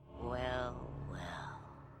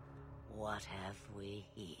What have we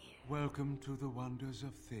here? Welcome to the Wonders of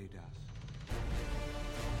Thedas.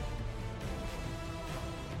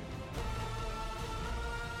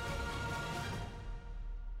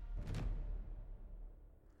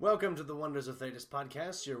 Welcome to the Wonders of Thedas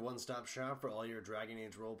Podcast, your one-stop shop for all your Dragon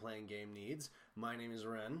Age role-playing game needs. My name is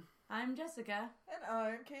Ren. I'm Jessica. And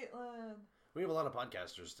I'm Caitlin. We have a lot of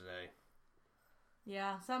podcasters today.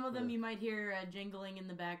 Yeah, some of them you might hear jingling in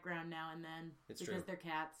the background now and then. It's because true. they're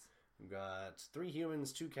cats. We've got 3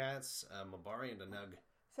 humans, 2 cats, a Mabari, and a Nug.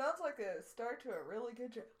 Sounds like a start to a really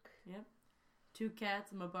good joke. Yep. 2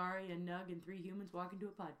 cats, a Mabari, a Nug, and 3 humans walk into a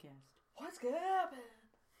podcast. What's gonna happen?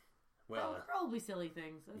 Well, probably silly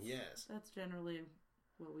things. yes. That's generally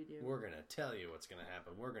what we do. We're going to tell you what's going to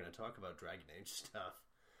happen. We're going to talk about Dragon Age stuff.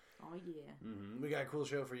 Oh, yeah. We got a cool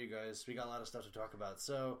show for you guys. We got a lot of stuff to talk about.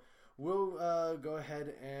 So we'll go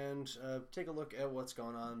ahead and take a look at what's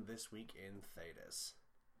going on this week in Thedas.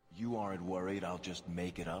 You aren't worried I'll just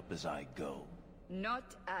make it up as I go?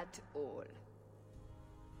 Not at all.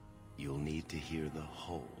 You'll need to hear the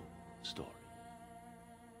whole story.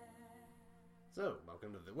 So,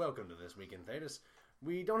 welcome to This Week in Thedas.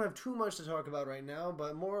 We don't have too much to talk about right now,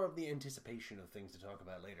 but more of the anticipation of things to talk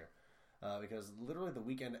about later. Because literally the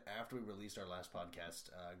weekend after we released our last podcast,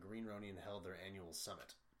 Green Ronin held their annual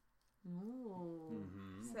summit. Ooh.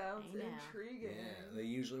 Sounds intriguing. Yeah, they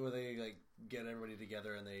usually get everybody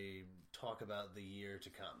together and they talk about the year to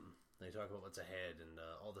come. They talk about what's ahead and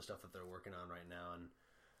all the stuff that they're working on right now and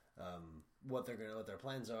what their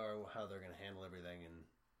plans are, how they're gonna handle everything, and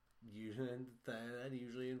that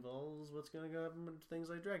usually involves what's going to go happen with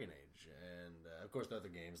things like Dragon Age, and of course the other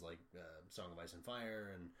games like Song of Ice and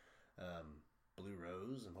Fire and Blue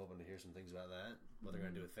Rose. I'm hoping to hear some things about that. What they're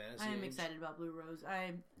going to do with Fantasy I'm Age. excited about Blue Rose.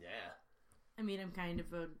 I'm kind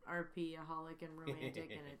of an RP-aholic and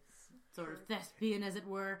romantic, and it's sort of thespian, as it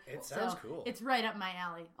were. It sounds cool. It's right up my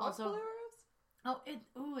alley. What's Also, Blue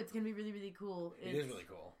Rose? it's going to be really, really cool. It is really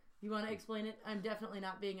cool. You want to explain it? I'm definitely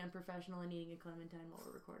not being unprofessional and eating a clementine while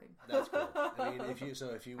we're recording. That's cool. I mean, if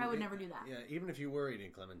you I would never do that. Yeah, even if you were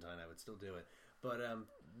eating clementine, I would still do it. But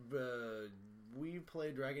we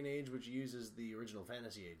played Dragon Age, which uses the original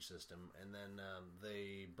Fantasy Age system, and then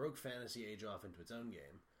they broke Fantasy Age off into its own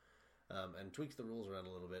game and tweaked the rules around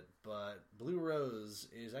a little bit. But Blue Rose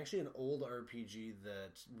is actually an old RPG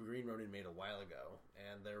that Green Ronin made a while ago,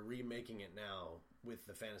 and they're remaking it now with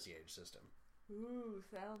the Fantasy Age system. Ooh,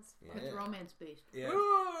 sounds fun. It's romance based. Yeah,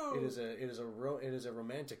 Ooh! it is a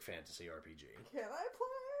romantic fantasy RPG. Can I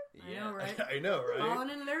play? I know, right? I know, right?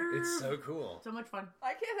 Falling in love. It's so cool. So much fun.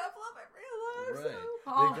 I can't have love in real life. Right.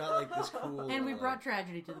 So. They've got like this cool... And we brought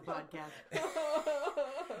tragedy to the podcast.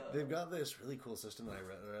 They've got this really cool system that I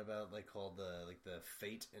read about, like called the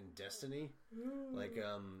Fate and Destiny. Like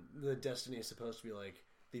the Destiny is supposed to be like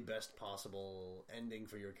the best possible ending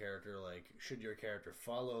for your character. Like, should your character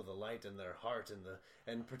follow the light in their heart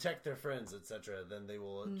and protect their friends, etc., then they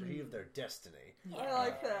will achieve their destiny. I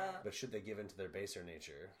like that. But should they give in to their baser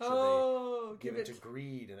nature? Should they give in to it.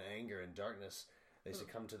 greed and anger and darkness? They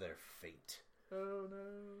succumb to their fate. Oh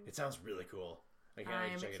no! It sounds really cool. I can't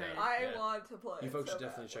wait to check excited. it out. I want to play. You folks so should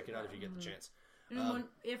definitely badly. check it out if you get the chance. And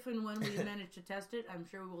if and when we manage to test it, I'm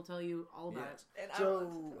sure we will tell you all about it. And I want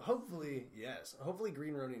So to hopefully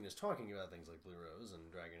Green Ronin is talking about things like Blue Rose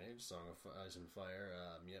and Dragon Age, Song of Ice and Fire,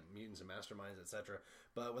 Mutants and Masterminds, etc.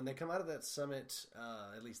 But when they come out of that summit,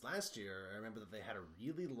 at least last year, I remember that they had a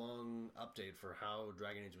really long update for how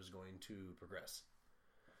Dragon Age was going to progress.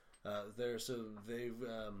 They've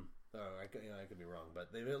I could be wrong,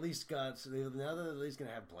 but they've at least now they're at least going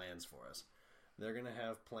to have plans for us. They're going to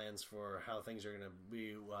have plans for how things are going to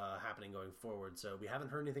be happening going forward. So we haven't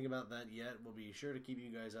heard anything about that yet. We'll be sure to keep you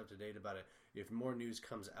guys up to date about it if more news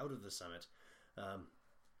comes out of the summit.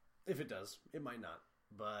 If it does, it might not.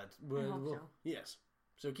 But so. Yes.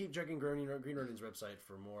 So keep checking Green Ronin's website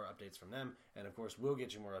for more updates from them. And of course, we'll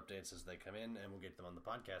get you more updates as they come in, and we'll get them on the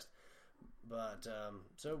podcast. But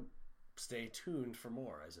so stay tuned for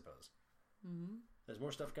more, I suppose. Mm-hmm. There's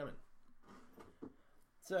more stuff coming.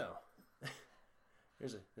 So...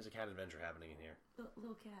 There's a cat adventure happening in here.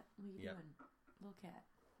 Little cat, what are you doing? Little cat.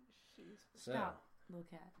 Stop, little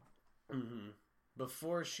cat. Mm-hmm.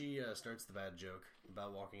 Before she starts the bad joke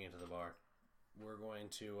about walking into the bar, we're going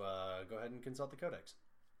to go ahead and consult the codex.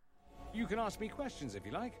 You can ask me questions if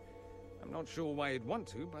you like. I'm not sure why you'd want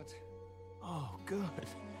to, but... Oh, good.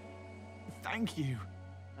 Thank you.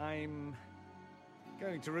 I'm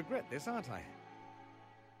going to regret this, aren't I?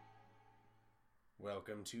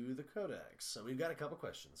 Welcome to the Codex. So we've got a couple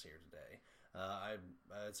questions here today.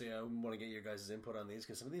 I'd say I want to get your guys' input on these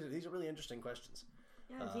because some of these are really interesting questions.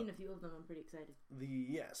 Yeah, I've seen a few of them. I'm pretty excited.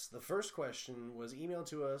 The first question was emailed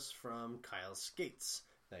to us from Kyle Skates.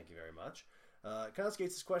 Thank you very much. Kyle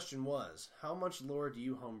Skates' question was, how much lore do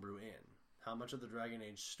you homebrew in? How much of the Dragon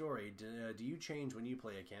Age story do you change when you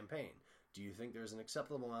play a campaign? Do you think there's an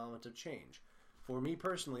acceptable element of change? For me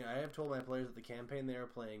personally, I have told my players that the campaign they are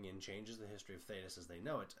playing in changes the history of Thedas as they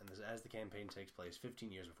know it, and as the campaign takes place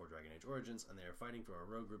 15 years before Dragon Age Origins, and they are fighting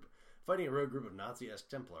a rogue group of Nazi-esque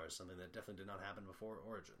Templars, something that definitely did not happen before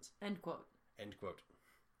Origins. End quote. End quote.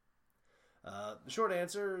 The short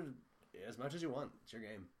answer, as much as you want. It's your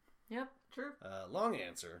game. Yep. True. Long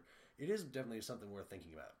answer, it is definitely something worth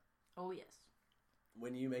thinking about. Oh, yes.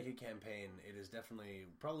 When you make a campaign, it is definitely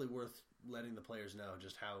probably worth letting the players know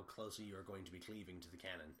just how closely you are going to be cleaving to the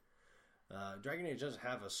canon. Dragon Age does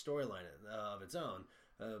have a storyline of its own,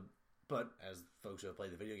 but as folks who have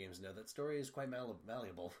played the video games know, that story is quite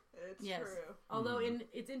malleable. It's true. Although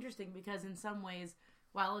it's interesting because in some ways,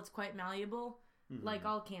 while it's quite malleable, like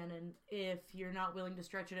all canon, if you're not willing to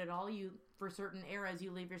stretch it at all, for certain eras,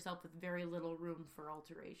 you leave yourself with very little room for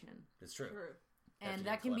alteration. It's true. And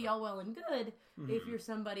that can be all well and good if you're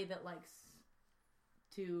somebody that likes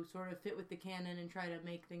to sort of fit with the canon and try to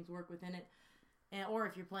make things work within it. Or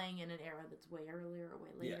if you're playing in an era that's way earlier or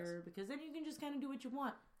way later, because then you can just kind of do what you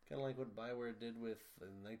want. Kind of like what BioWare did with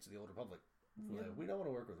Knights of the Old Republic. Yeah. We don't want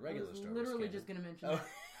to work with regular Star Wars literally canon. just going to mention that.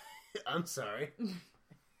 I'm sorry.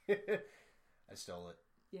 I stole it.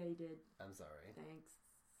 Yeah, you did. I'm sorry. Thanks.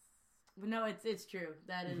 But no, it's true.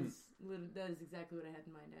 That is exactly what I had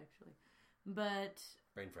in mind, actually. But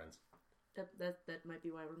brain friends. That might be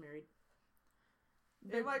why we're married.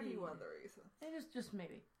 It might be one of the reasons. It just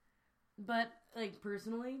maybe. But like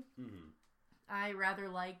personally, I rather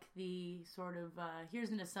like the sort of here's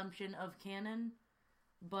an assumption of canon,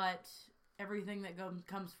 but everything that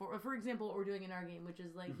comes forward. For example, what we're doing in our game, which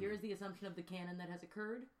is like here's the assumption of the canon that has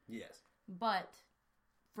occurred. Yes. But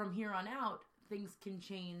from here on out, things can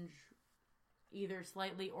change either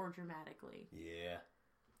slightly or dramatically. Yeah.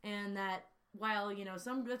 And that, while,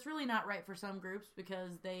 that's really not right for some groups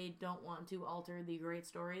because they don't want to alter the great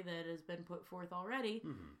story that has been put forth already.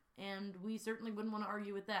 And we certainly wouldn't want to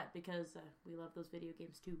argue with that because we love those video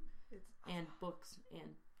games too. And books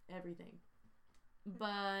and everything.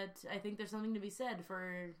 But I think there's something to be said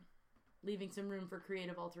for leaving some room for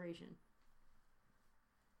creative alteration.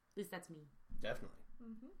 At least that's me. Definitely.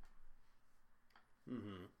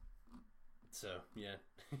 So, yeah.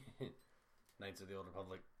 Knights of the Old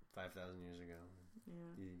Republic, 5,000 years ago.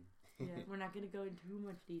 Yeah. We're not going to go into too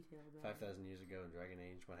much detail about 5,000 years ago in Dragon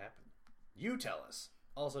Age, what happened? You tell us.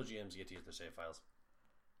 Also, GMs get to use their save files.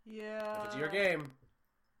 Yeah. If it's your game,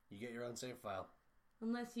 you get your own save file.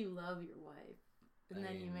 Unless you love your wife. And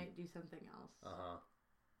then you might do something else. Uh-huh.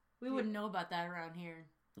 We wouldn't know about that around here.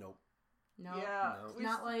 Nope. No. Yeah. No. It's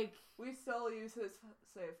not like... We still use his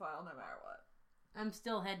save file no matter what. I'm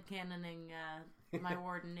still headcanoning my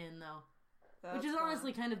warden in, though. That's which is fun.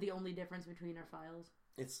 honestly kind of the only difference between our files.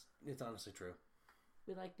 It's honestly true.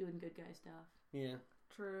 We like doing good guy stuff. Yeah.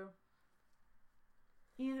 True.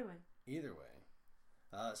 Either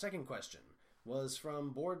way. Second question was from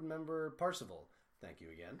board member Parsival. Thank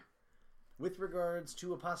you again. With regards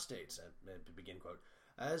to apostates, begin quote,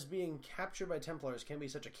 as being captured by Templars can be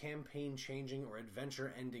such a campaign-changing or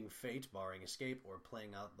adventure-ending fate, barring escape or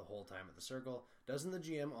playing out the whole time at the circle, doesn't the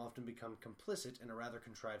GM often become complicit in a rather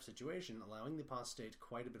contrived situation, allowing the apostate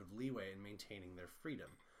quite a bit of leeway in maintaining their freedom?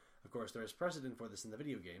 Of course, there is precedent for this in the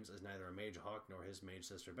video games, as neither a Mage Hawk nor his mage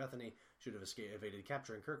sister Bethany should have evaded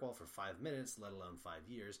capturing Kirkwall for 5 minutes, let alone 5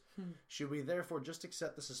 years. Should we therefore just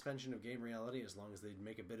accept the suspension of game reality as long as they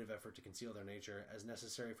make a bit of effort to conceal their nature as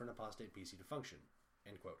necessary for an apostate PC to function?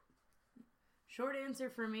 End quote. Short answer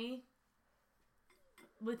for me,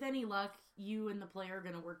 with any luck, you and the player are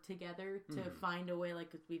going to work together to find a way,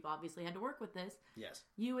 like, 'cause we've obviously had to work with this. Yes.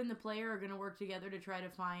 You and the player are going to work together to try to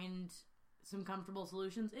find some comfortable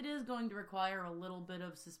solutions. It is going to require a little bit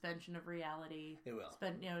of suspension of reality. It will.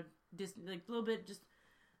 Just like a little bit, just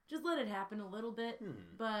let it happen a little bit.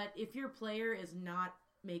 But if your player is not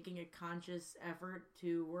making a conscious effort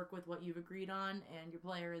to work with what you've agreed on, and your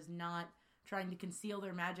player is not trying to conceal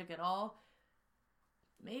their magic at all,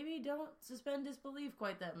 maybe don't suspend disbelief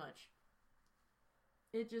quite that much.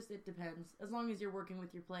 It depends. As long as you're working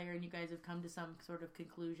with your player and you guys have come to some sort of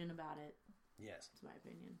conclusion about it. Yes. That's my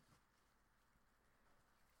opinion.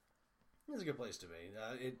 It's a good place to be.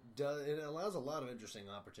 It allows a lot of interesting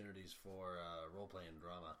opportunities for role-play and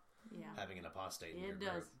drama. Yeah. Having an apostate in It your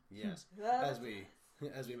does. group. Yes. Yes.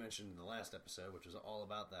 As we mentioned in the last episode, which was all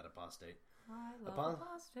about that apostate. I love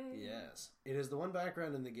apostate. Yes. It is the one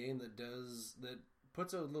background in the game that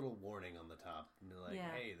puts a little warning on the top. Like,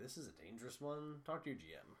 Yeah. hey, this is a dangerous one. Talk to your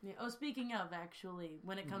GM. Yeah. Oh, speaking of, actually,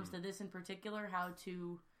 when it comes to this in particular, how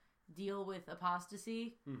to deal with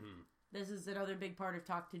apostasy, this is another big part of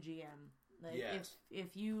talk to GM. Like, Yes.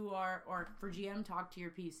 if you are, or for GM, talk to your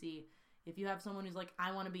PC. If you have someone who's like,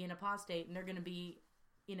 I want to be an apostate, and they're going to be,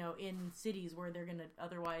 in cities where they're going to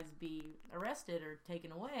otherwise be arrested or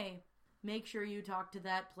taken away, make sure you talk to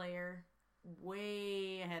that player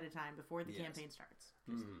way ahead of time before the campaign starts.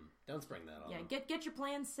 Don't spring that on them. Get your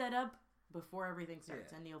plans set up before everything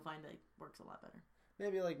starts, and you'll find it works a lot better.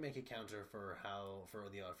 Maybe make a counter for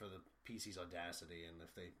the PC's audacity, and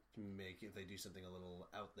if they do something a little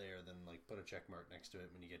out there, then put a check mark next to it.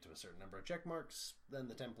 When you get to a certain number of check marks, then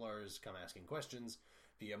the Templars come asking questions.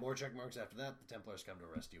 If you get more check marks after that, the Templars come to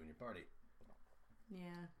arrest you and your party.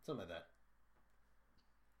 Yeah. Something like that.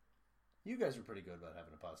 You guys were pretty good about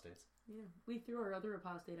having apostates. Yeah. We threw our other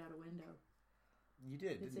apostate out a window. You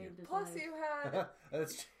did, It didn't saved you? his Plus, life. you had.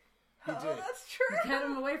 That's you Oh, did. that's true. Got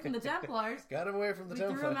him away from the Templars. Got him away from the We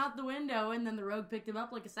Templars. threw him out the window, and then the rogue picked him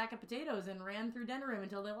up like a sack of potatoes and ran through Denerim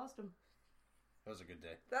until they lost him. That was a good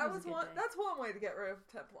day. That was was a good one. day. That's one way to get rid of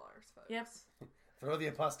Templars, folks. Yep. Throw the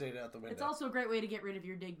apostate out the window. It's also a great way to get rid of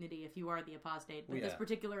your dignity if you are the apostate. But this Yeah.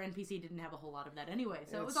 particular NPC didn't have a whole lot of that anyway,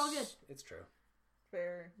 so it was all good. It's true.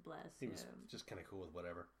 Fair. Bless He was him. just kind of cool with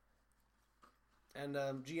whatever. And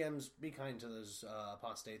GMs, be kind to those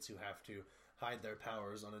apostates who have to hide their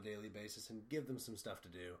powers on a daily basis, and give them some stuff to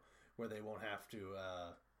do where they won't have to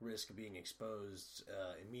risk being exposed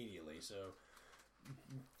immediately. So,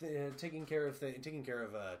 taking care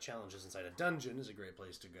of challenges inside a dungeon is a great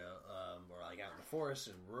place to go, or out in the forest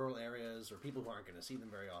in rural areas, or people who aren't going to see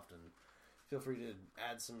them very often. Feel free to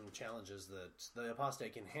add some challenges that the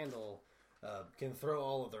apostate can handle, can throw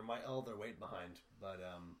all their weight behind, but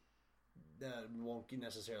won't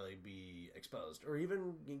necessarily be exposed, or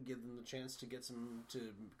even give them the chance to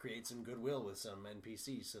create some goodwill with some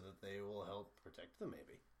NPCs so that they will help protect them.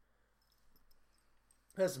 Maybe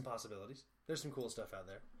there's some possibilities. There's some cool stuff out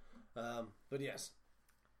there. But yes,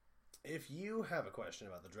 if you have a question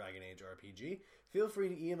about the Dragon Age RPG, feel free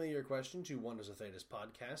to email your question to Wonders of Thedas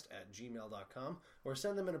Podcast at gmail.com, or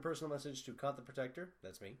send them in a personal message to Caught the Protector,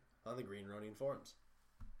 that's me, on the Green Ronin forums.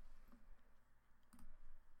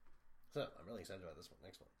 So, I'm really excited about this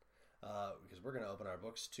next one. Because we're going to open our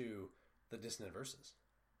books to the Dissonant Verses.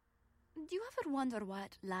 Do you ever wonder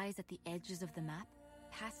what lies at the edges of the map,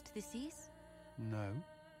 past the seas? No.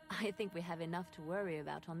 I think we have enough to worry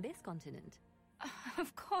about on this continent.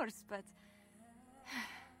 Of course, but...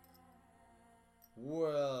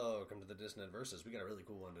 Welcome to the Dissonant Verses. We got a really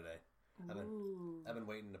cool one today. Ooh. I've been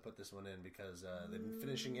waiting to put this one in because they've been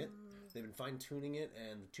finishing it. They've been fine-tuning it,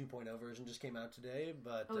 and the 2.0 version just came out today.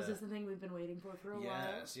 But Oh, is this the thing we've been waiting for a while?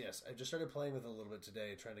 Yes. I just started playing with it a little bit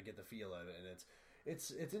today, trying to get the feel of it, and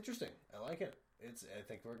it's interesting. I like it. I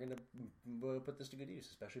think we're going to put this to good use,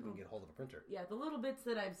 especially if we can get hold of a printer. Yeah, the little bits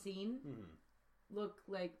that I've seen look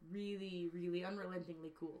like really, really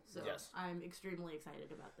unrelentingly cool. So Yes. I'm extremely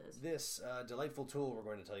excited about this. This delightful tool we're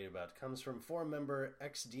going to tell you about comes from forum member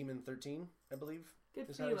X-Demon13, I believe. Good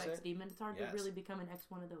is for how you, to say it. X-Demon. It's hard Yes. to really become an X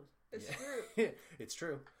one of those. It's Yeah. true. It's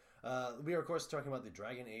true. We are, of course, talking about the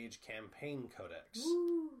Dragon Age Campaign Codex.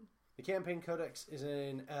 Woo! The Campaign Codex is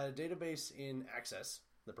a database in Access,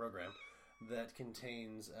 the program, that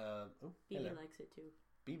contains... BB hello. likes it too.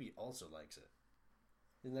 BB also likes it.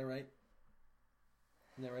 Isn't that right?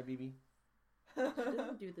 Isn't that right, BB? She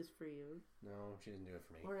doesn't do this for you. No, she didn't do it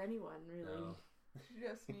for me. Or anyone, really. No. You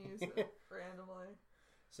just sneeze it randomly.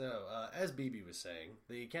 So, as BB was saying,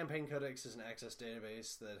 the Campaign Codex is an Access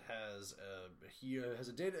database that has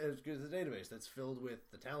a database that's filled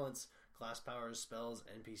with the talents, class powers, spells,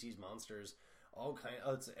 NPCs, monsters,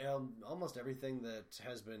 almost everything that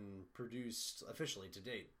has been produced officially to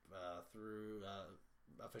date through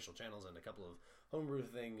official channels, and a couple of homebrew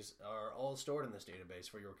things are all stored in this database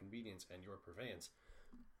for your convenience and your purveyance.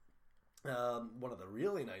 One of the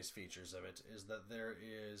really nice features of it is that there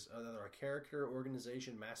are character,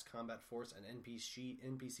 organization, mass combat force, and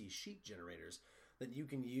NPC sheet generators that you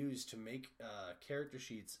can use to make character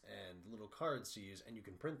sheets and little cards to use, and you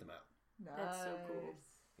can print them out. Nice. That's so cool.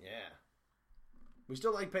 Yeah, we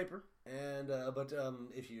still like paper, and but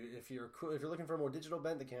if you're looking for a more digital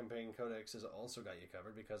bent, the Campaign Codex has also got you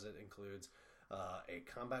covered, because it includes a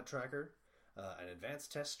combat tracker, an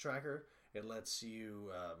advanced test tracker. It lets you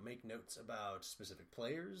make notes about specific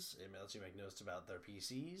players. It lets you make notes about their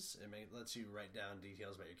PCs. Lets you write down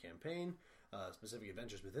details about your campaign, specific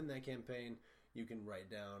adventures within that campaign. You can write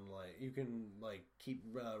down keep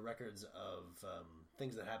records of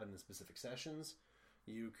things that happen in specific sessions.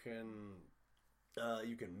 You can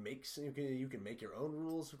You can make your own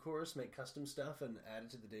rules, of course, make custom stuff and add it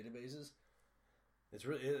to the databases. It's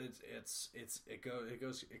really it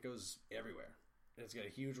goes everywhere. It's got a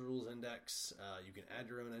huge rules index. You can add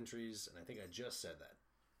your own entries, and I think I just said that.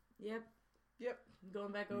 Yep.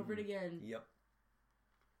 Going back over it again. Yep.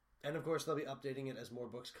 And of course, they'll be updating it as more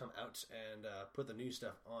books come out and put the new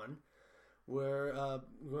stuff on. We're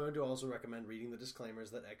going to also recommend reading the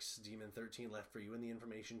disclaimers that X Demon 13 left for you in the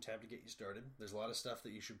information tab to get you started. There's a lot of stuff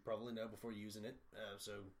that you should probably know before using it,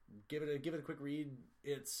 so give it a quick read.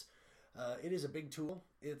 It is a big tool.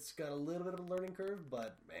 It's got a little bit of a learning curve,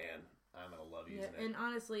 but man, I'm gonna love using it. And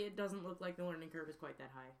honestly, it doesn't look like the learning curve is quite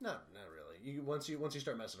that high. No, not really. Once you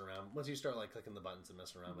start messing around, once you start like clicking the buttons and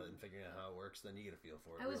messing around with it and figuring out how it works, then you get a feel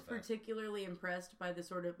for it. I was particularly impressed by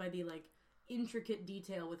the like intricate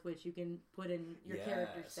detail with which you can put in your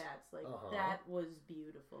character stats. Like that was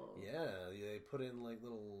beautiful. Yeah, they put in like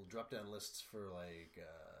little drop-down lists for like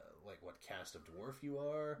what caste of dwarf you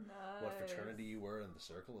are, what fraternity you were in the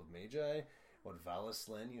Circle of Magi, what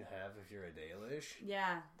Valislen you have if you're a Dalish.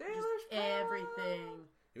 Yeah, just everything.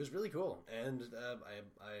 It was really cool, and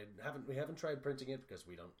we haven't tried printing it because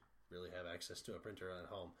we don't really have access to a printer at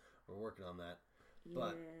home. We're working on that,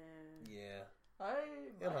 but yeah.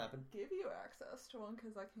 It'll happen. Give you access to one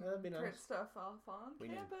because I can print stuff off on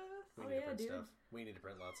campus. We need to print stuff. We need to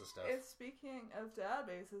print lots of stuff. And speaking of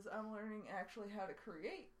databases, I'm learning actually how to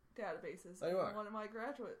create databases in one of my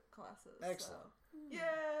graduate classes. Excellent. So.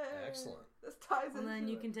 Yay! Excellent. This ties into And then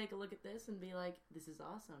you can take a look at this and be like, this is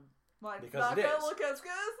awesome. Mine's because not going to look as good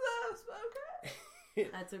as this, okay?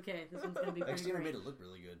 That's okay. This one's going to be pretty Actually, great. made it look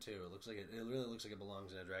really good, too. It really looks like it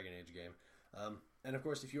belongs in a Dragon Age game. And of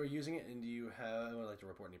course, if you are using it and you would like to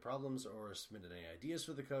report any problems or submit any ideas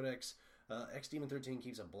for the Codex, X-Demon 13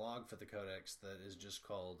 keeps a blog for the Codex that is just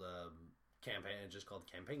called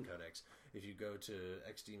Campaign Codex. If you go to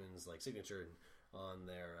X-Demon's signature on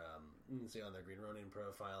their on their Green Ronin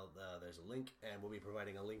profile, there's a link, and we'll be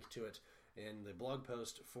providing a link to it in the blog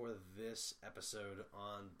post for this episode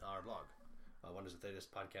on our blog, Wonders of Thedas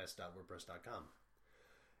Podcast.wordpress.com.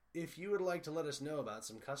 If you would like to let us know about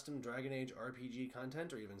some custom Dragon Age RPG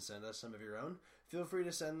content or even send us some of your own, feel free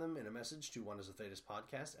to send them in a message to Wonders of Thedas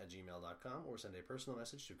Podcast at gmail.com or send a personal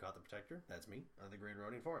message to Caught the Protector, that's me, on the Green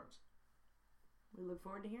Ronin forums. We look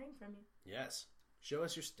forward to hearing from you. Yes. Show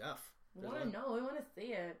us your stuff. We want to know. We want to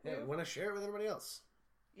see it. Yeah, we want to share it with everybody else.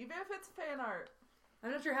 Even if it's fan art.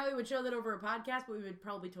 I'm not sure how we would show that over a podcast, but we would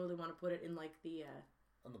probably totally want to put it in the...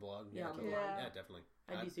 on the blog? Yeah, on the blog. Yeah, definitely.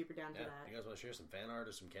 I'd be super down for that. If you guys want to share some fan art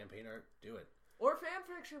or some campaign art, do it. Or fan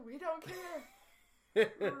fiction, we don't care.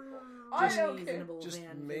 I don't care. Just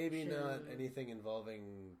maybe not anything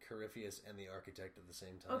involving Corypheus and the Architect at the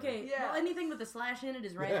same time. Okay, well, anything with a slash in it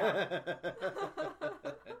is right out.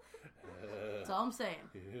 That's all I'm saying.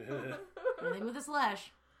 Anything with a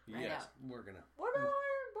slash, right out. We're gonna. What about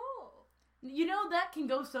Iron Ball? You know, that can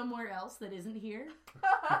go somewhere else that isn't here.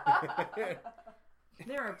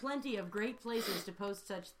 There are plenty of great places to post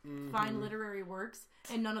such fine literary works,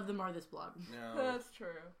 and none of them are this blog. No. That's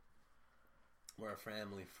true. We're a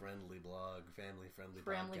family-friendly blog, family-friendly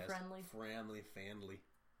Family podcast. Family-friendly.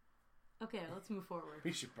 Okay, let's move forward.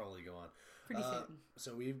 We should probably go on. Pretty soon.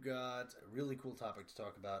 So we've got a really cool topic to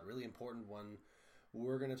talk about, really important one.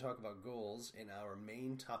 We're going to talk about goals in our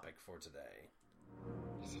main topic for today.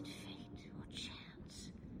 Is it fate or chance?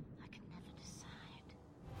 I can never decide.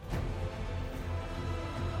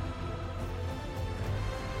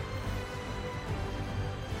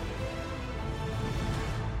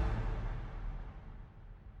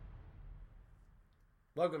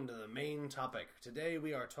 Welcome to the main topic. Today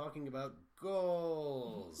we are talking about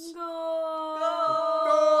goals. Goal!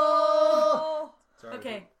 Sorry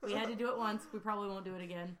Okay, we had to do it once. We probably won't do it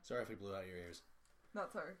again. Sorry if we blew out your ears.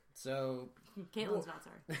 Not sorry. So... Caitlin's not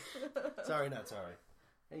sorry. Sorry, not sorry.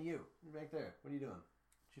 Hey, you're back there. What are you doing?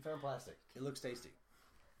 She found plastic. It looks tasty.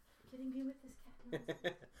 Kidding me with this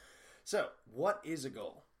cat? So, what is a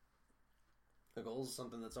goal? A goal is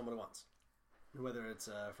something that someone wants. Whether it's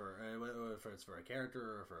for a character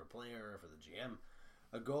or for a player or for the GM.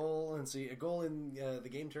 A goal in the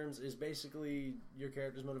game terms is basically your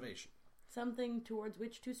character's motivation. Something towards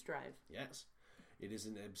which to strive. Yes. It is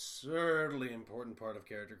an absurdly important part of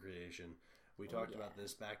character creation. We talked about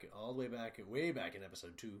this way back in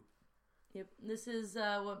episode 2. Yep. This is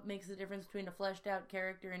what makes the difference between a fleshed out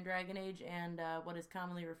character in Dragon Age and what is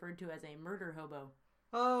commonly referred to as a murder hobo.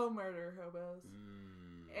 Oh, murder hobos.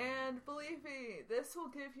 And believe me, this will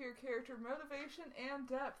give your character motivation and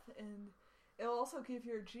depth, and it'll also give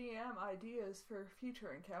your GM ideas for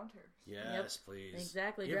future encounters. Yes, please.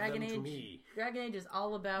 Exactly. Give Dragon them to Age. me. Dragon Age is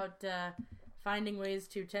all about finding ways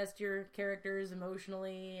to test your characters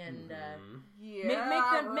emotionally and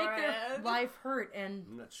make their life hurt. And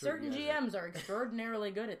certain GMs are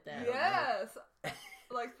extraordinarily good at that. Yes,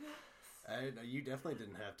 like you definitely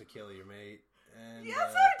didn't have to kill your mate. And,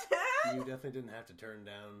 yes, I did. You definitely didn't have to turn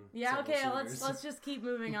down. Yeah, several okay. suitors. Let's just keep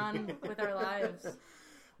moving on with our lives.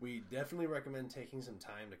 We definitely recommend taking some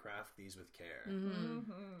time to craft these with care. Mm-hmm.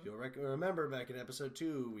 You'll remember back in episode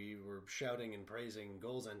 2, we were shouting and praising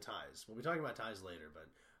goals and ties. We'll be talking about ties later, but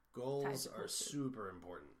goals are super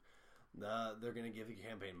important. They're going to give the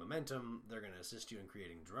campaign momentum. They're going to assist you in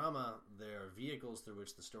creating drama. They're vehicles through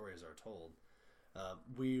which the stories are told.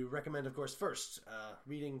 We recommend, of course, first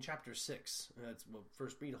reading Chapter 6.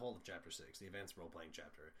 First read a whole of Chapter 6, the advanced role-playing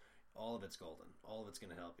chapter. All of it's golden. All of it's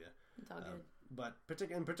going to help you. It's all good. But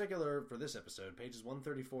in particular, for this episode, pages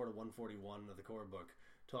 134 to 141 of the core book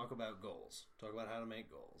talk about goals. Talk about how to make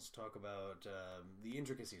goals. Talk about the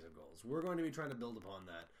intricacies of goals. We're going to be trying to build upon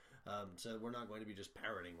that. So we're not going to be just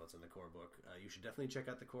parroting what's in the core book. You should definitely check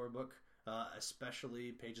out the core book,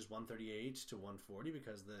 especially pages 138 to 140,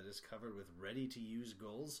 because that is covered with ready-to-use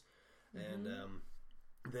goals. And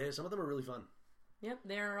some of them are really fun. Yep,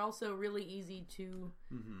 they're also really easy to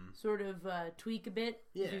sort of tweak a bit.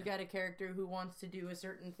 Yeah. If you've got a character who wants to do a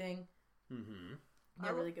certain thing.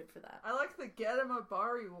 They're really good for that. I like the Get Him a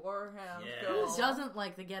Bari Warhound Yeah. goal. Who doesn't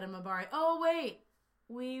like the Get 'em a Bari? Oh, wait!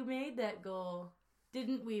 We made that goal.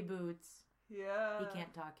 Didn't we, Boots? Yeah. He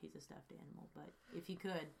can't talk, he's a stuffed animal, but if he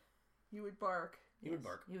could... You would bark. He would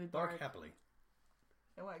bark. He would bark happily.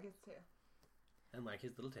 And wag his tail. And like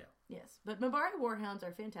his little tail. Yes, but Mabari Warhounds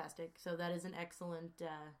are fantastic, so that is an excellent,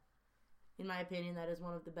 in my opinion, that is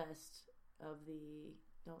one of the best of the...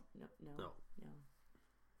 No.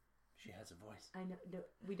 She has a voice. I know. No,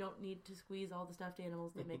 we don't need to squeeze all the stuffed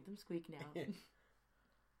animals that make them squeak now.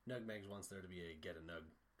 Nugmegs wants there to be a get a nug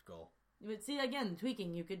goal. But see, again,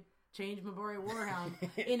 tweaking. You could change Mabari Warhound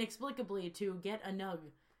inexplicably to get a nug.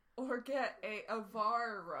 Or get a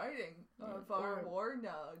VAR writing. A VAR war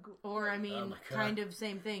nug. Or, I mean, kind of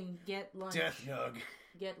same thing. Get lunch. Death nug.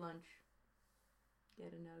 Get lunch.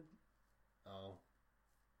 Get a nug. Oh.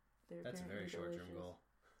 They're That's a very short-term goal.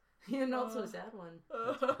 Yeah, not so sad one.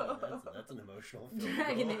 That's an emotional film.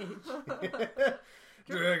 Dragon goal. Age.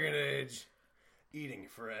 Dragon Age. Eating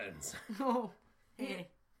friends. Oh, hey.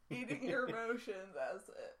 Eating your emotions as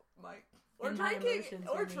it might. Or And my drinking, emotions,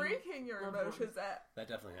 or I mean, drinking your loved emotions. ones. That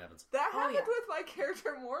definitely happens. That happened yeah. with my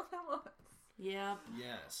character more than once. Yep.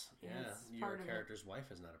 Yes. Yeah. It's Your part of character's wife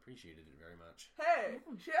has not appreciated it very much. Hey,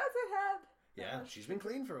 she hasn't had. Yeah, she's been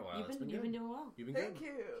clean for a while. You've been doing well. You've been Thank good.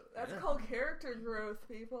 you. That's Yeah. called character growth,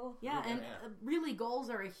 people. Yeah, and Yeah. really goals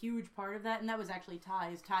are a huge part of that, and that was actually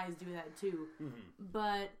ties. Ties do that too.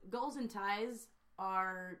 But goals and ties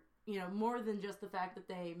are, more than just the fact that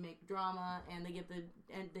they make drama and they give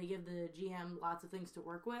the GM lots of things to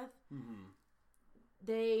work with.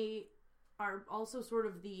 They are also sort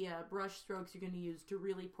of the brush strokes you're going to use to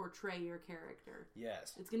really portray your character.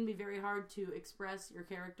 Yes. It's going to be very hard to express your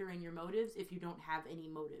character and your motives if you don't have any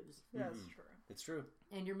motives. That's true. It's true.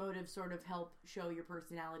 And your motives sort of help show your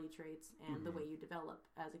personality traits and the way you develop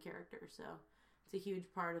as a character. So it's a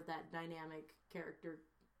huge part of that dynamic character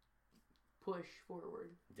push forward.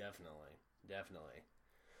 Definitely.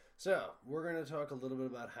 So we're going to talk a little bit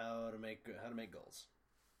about how to make goals,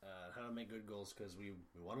 how to make good goals, because we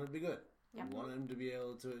want them to be good. Yep. We want them to be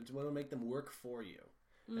able to want to make them work for you,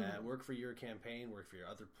 work for your campaign, work for your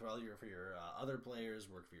other players,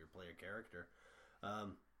 work for your player character.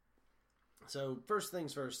 So first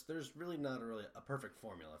things first, there's really not a perfect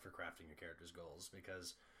formula for crafting your character's goals,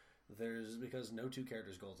 because no two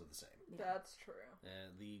characters' goals are the same. Yeah. That's true.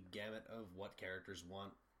 The gamut of what characters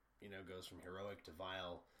want, goes from heroic to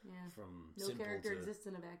vile, from No simple character to... exists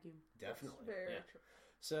in a vacuum. Definitely. That's very yeah. true.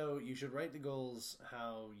 So you should write the goals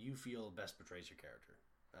how you feel best portrays your character.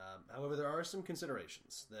 However, there are some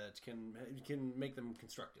considerations that can make them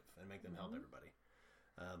constructive and make them help everybody.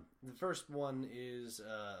 The first one is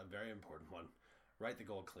a very important one. Write the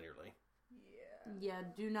goal clearly. Yeah,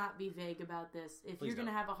 do not be vague about this. If Please you're going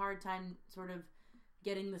to don't. have a hard time sort of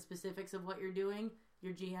getting the specifics of what you're doing,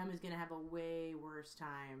 your GM is going to have a way worse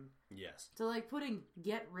time. Yes. So, putting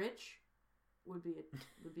 "get rich" would be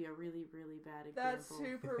a really, really bad example. That's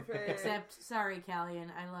super vague. Except, sorry, Callian,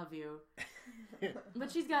 I love you,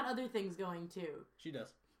 but she's got other things going too. She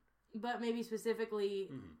does. But maybe specifically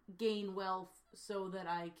gain wealth so that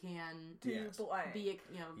I can Yes.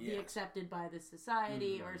 be accepted by the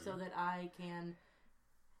society, or so that I can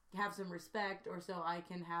have some respect, or so I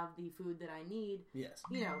can have the food that I need. Yes.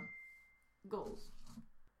 Goals.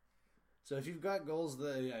 So if you've got goals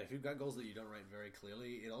that you don't write very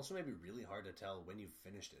clearly, it also may be really hard to tell when you've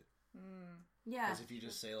finished it. Yeah. Because if you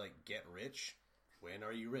just say like get rich, when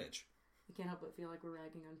are you rich? I can't help but feel like we're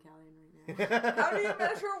ragging on Callian right now. How do you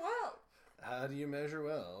measure well? How do you measure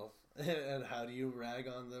well? And how do you rag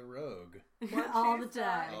on the rogue? All the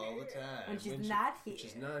time. All the time. When she's not here.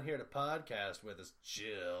 She's not here to podcast with us.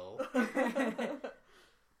 Jill.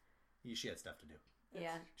 She had stuff to do.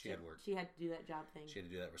 Yeah. She had work. She had to do that job thing. She had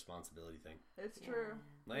to do that responsibility thing. It's true.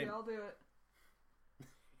 Like- We all do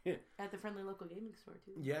it. At the friendly local gaming store,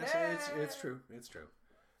 too. Yes, it's true. It's true.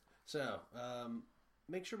 So,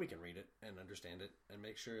 make sure we can read it and understand it, and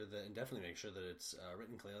definitely make sure that it's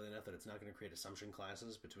written clearly enough that it's not going to create assumption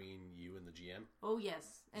classes between you and the GM. Oh,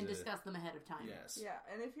 yes. And discuss them ahead of time. Yes. Yeah,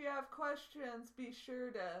 and if you have questions, be sure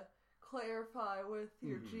to clarify with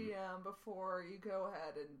your GM before you go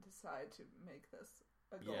ahead and decide to make this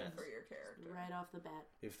a goal for your character. Right off the bat.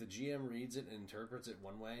 If the GM reads it and interprets it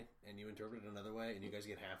one way, and you interpret it another way, and you guys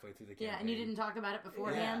get halfway through the campaign... Yeah, and you didn't talk about it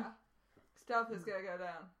beforehand. Yeah. Stuff is going to go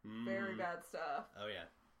down. Very bad stuff. Oh,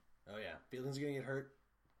 yeah. Feelings are going to get hurt.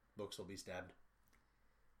 Books will be stabbed.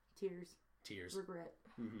 Tears. Regret.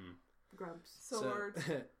 Grumps. Swords.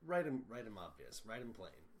 So, write them obvious. Write them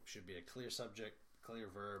plain. Should be a clear subject, clear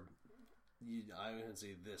verb. I would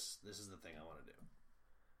say this is the thing I want to do.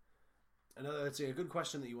 I'd say a good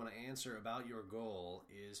question that you want to answer about your goal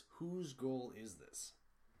is, whose goal is this?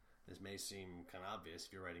 This may seem kind of obvious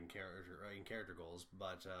if you're writing character goals,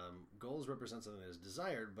 but goals represent something that is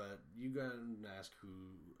desired, but you got to ask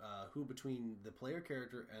who between the player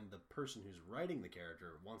character and the person who's writing the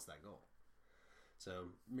character wants that goal. So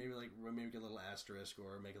maybe get a little asterisk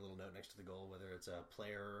or make a little note next to the goal, whether it's a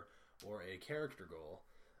player or a character goal.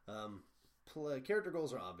 Character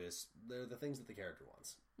goals are obvious. They're the things that the character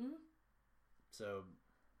wants. So,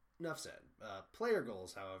 enough said. Player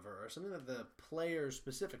goals, however, are something that the player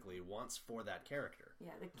specifically wants for that character.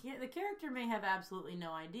 Yeah, the character may have absolutely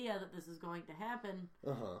no idea that this is going to happen.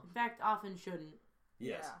 In fact, often shouldn't.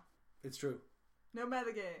 Yes, it's true. No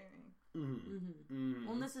metagaming.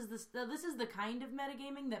 Well, this is the kind of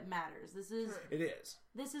metagaming that matters. It is.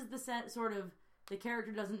 This is the sort of, the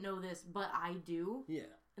character doesn't know this, but I do. Yeah.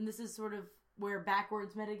 And this is sort of where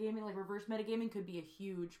backwards metagaming, like reverse metagaming, could be a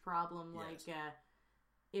huge problem. Yes. Like,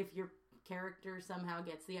 if your character somehow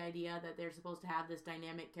gets the idea that they're supposed to have this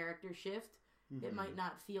dynamic character shift, it might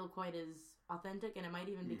not feel quite as authentic, and it might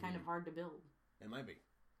even be kind of hard to build. It might be.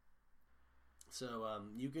 So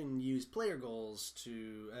you can use player goals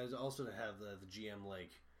to have the GM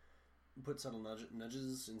like put subtle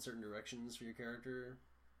nudges in certain directions for your character.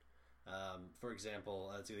 For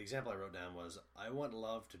example, the example I wrote down was, I want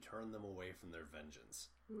love to turn them away from their vengeance.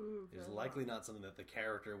 It's likely not something that the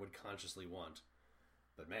character would consciously want.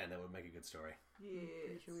 But man, that would make a good story. Yes.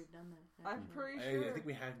 Pretty sure we've done that. I'm pretty sure. I think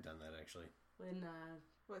we have done that, actually.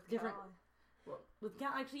 With different... Callie. With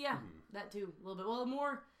Cal, actually, yeah. That too, a little bit. Well,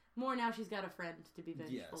 more now she's got a friend to be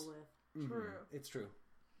vengeful with. True. It's true.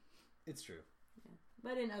 It's true. Yeah.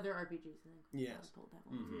 But in other RPGs, I think we pulled that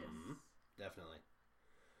one. Yes. Definitely.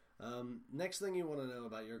 Next thing you want to know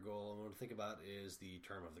about your goal and want to think about is the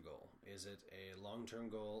term of the goal. Is it a long-term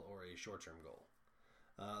goal or a short-term goal?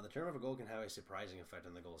 The term of a goal can have a surprising effect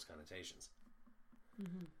on the goal's connotations.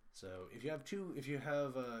 So if you have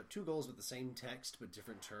two goals with the same text but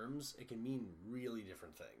different terms, it can mean really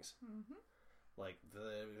different things. Like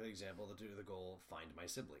the example, the goal, find my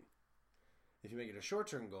sibling. If you make it a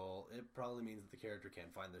short-term goal, it probably means that the character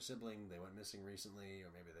can't find their sibling, they went missing recently,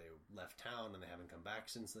 or maybe they left town and they haven't come back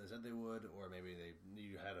since they said they would, or maybe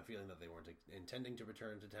you had a feeling that they weren't intending to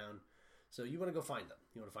return to town. So you want to go find them.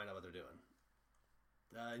 You want to find out what they're doing.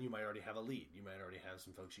 And you might already have a lead. You might already have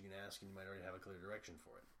some folks you can ask, and you might already have a clear direction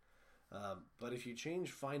for it. But if you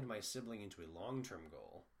change find my sibling into a long-term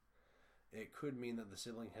goal, it could mean that the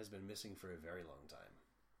sibling has been missing for a very long time.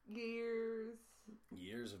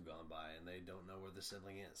 Years have gone by, and they don't know where the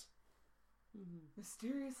sibling is.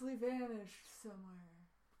 Mysteriously vanished somewhere.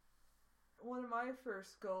 One of my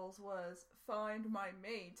first goals was find my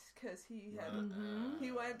mate, because he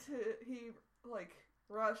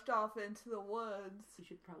rushed off into the woods. You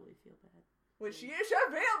should probably feel bad. Which you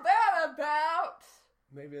should feel bad about!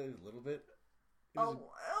 Maybe a little bit.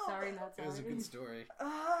 Sorry, not sorry. It was a good story.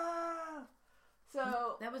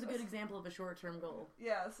 So that was a good example of a short-term goal.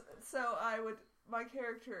 Yes. So my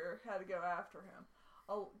character had to go after him.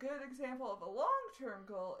 A good example of a long-term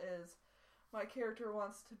goal is my character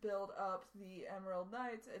wants to build up the Emerald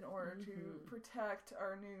Knights in order to protect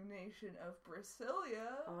our new nation of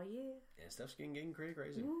Brasilia. Oh, yeah. Yeah, stuff's getting pretty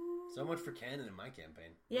crazy. Ooh. So much for canon in my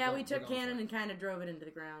campaign. Yeah, we took canon and kind of drove it into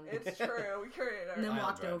the ground. It's true. We created our and then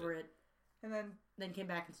walked over it. And then came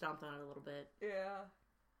back and stomped on it a little bit. Yeah.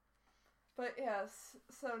 But yes,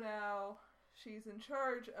 so now she's in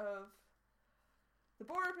charge of the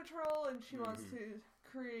Border Patrol, and she wants to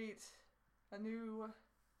create a new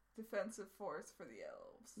defensive force for the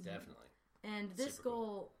elves. Definitely. And this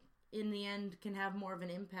goal, in the end, can have more of an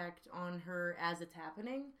impact on her as it's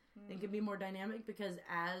happening. And can be more dynamic, because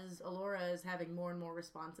as Allura is having more and more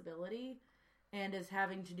responsibility and is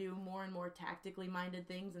having to do more and more tactically minded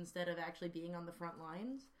things instead of actually being on the front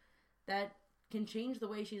lines, that can change the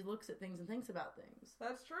way she looks at things and thinks about things.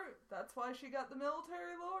 That's true. That's why she got the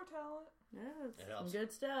military lore talent. Yeah, it's It some helps.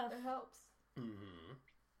 good stuff. It helps. Mm-hmm.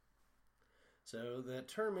 So the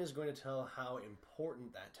term is going to tell how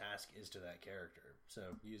important that task is to that character. So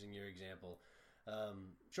using your example,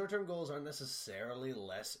 short-term goals aren't necessarily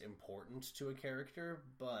less important to a character,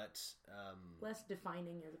 but Less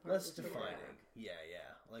defining as a part less of the story. defining. Yeah.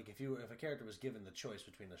 Like if a character was given the choice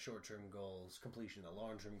between the short-term goals completion and the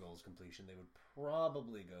long-term goals completion, they would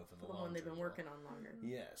probably go for the The long-term one they've been goal. working on longer.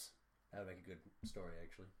 Yes, that would make a good story,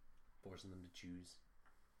 actually, forcing them to choose.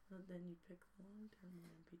 But then you pick the long term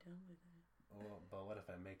one and be done with it. Oh, but what if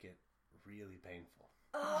I make it really painful?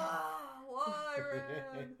 Why,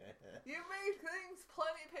 Red? You made things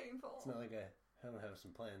plenty painful. It's not like I don't have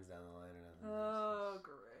some plans down the line or nothing. Oh,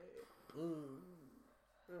 great.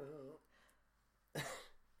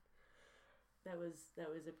 That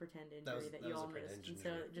was a pretend That injury was- that that you was a all pretend missed, and so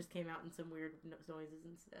injury. it just came out in some weird noises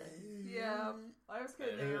instead. Yeah, I was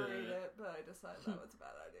going to narrate it, but I decided that was a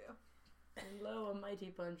bad idea. And lo, a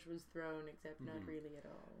mighty punch was thrown, except not really at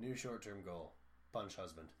all. New short-term goal: punch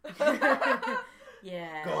husband.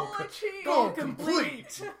 Yeah. Goal achieved! Goal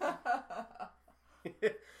complete.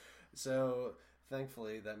 So,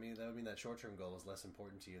 thankfully, that would mean that short-term goal is less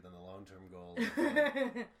important to you than the long-term goal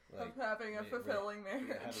of, Of having a fulfilling marriage.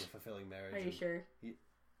 Having a fulfilling marriage. Are you and- sure?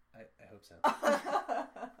 I hope so.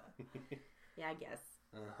 Yeah, I guess.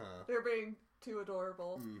 They're being too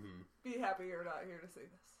adorable. Mm-hmm. Be happy you're not here to see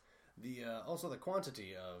this. Also the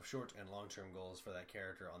quantity of short and long-term goals for that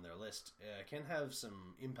character on their list can have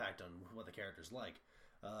some impact on what the character's like.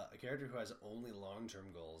 A character who has only long-term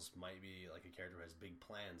goals might be like a character who has big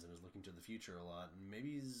plans and is looking to the future a lot, and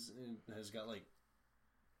maybe has got like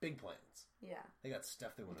big plans. Yeah. They got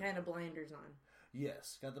stuff they want to Kind do. of blinders on.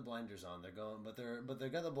 Yes, got the blinders on. They're going, but they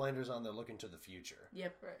got the blinders on. They're looking to the future.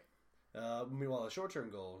 Yep. Right. Meanwhile, a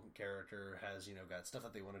short-term goal character has got stuff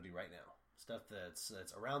that they want to do right now, stuff that's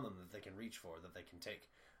around them that they can reach for, that they can take.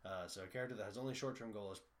 So a character that has only short-term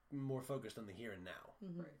goal is more focused on the here and now.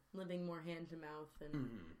 Mm-hmm. Right. Living more hand to mouth and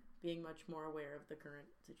being much more aware of the current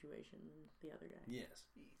situation than the other guy. Yes.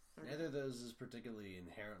 Neither of those is particularly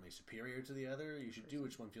inherently superior to the other. You should do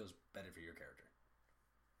which one feels better for your character.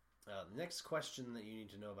 The next question that you need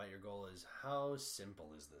to know about your goal is, how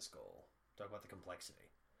simple is this goal? Talk about the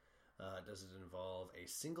complexity. Does it involve a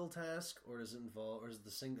single task, or does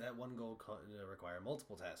that one goal require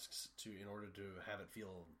multiple tasks in order to have it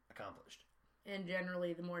feel accomplished? And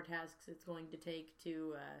generally, the more tasks it's going to take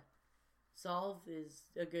to solve is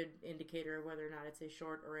a good indicator of whether or not it's a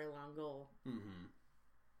short or a long goal. Mm-hmm.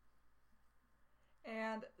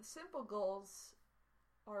 And simple goals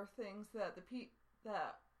are things that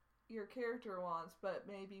that your character wants, but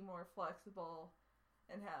may be more flexible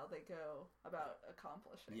in how they go about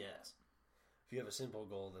accomplishing it. Yes. If you have a simple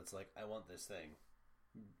goal that's like, I want this thing,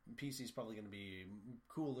 PC's probably going to be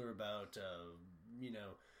cooler about,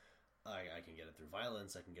 I can get it through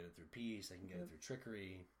violence, I can get it through peace, I can get it through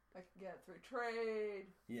trickery. I can get it through trade.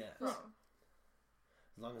 Yes. From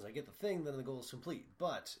As long as I get the thing, then the goal is complete.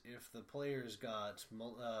 But if the player's got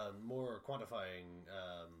more quantifying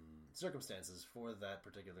circumstances for that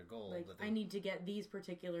particular goal, Like, I need to get these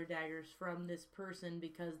particular daggers from this person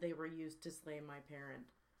because they were used to slay my parent.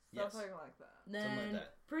 something like that. Then Something like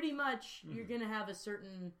that. pretty much you're going to have a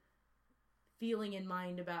certain feeling in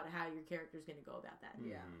mind about how your character's going to go about that.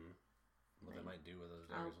 Yeah. What they might do with those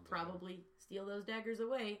I'll daggers. probably steal those daggers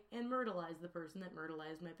away and myrtleize the person that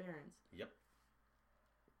myrtleized my parents. Yep.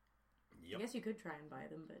 I guess you could try and buy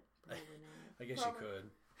them, but probably not. I guess Probably. you could.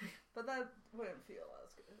 But that wouldn't feel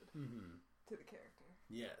as good to the character.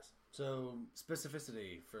 Yes. So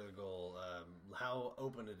specificity for the goal, how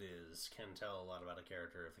open it is, can tell a lot about a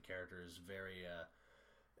character. If the character is very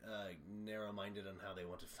narrow-minded on how they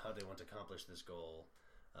want to accomplish this goal,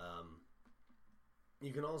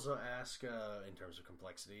 you can also ask in terms of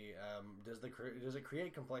complexity. Does it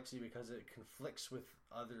create complexity because it conflicts with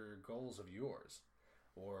other goals of yours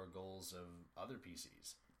or goals of other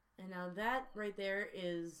PCs? And now that right there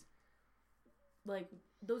is, like,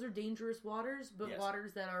 those are dangerous waters, but Yes.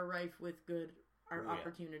 waters that are rife with good Oh, yeah.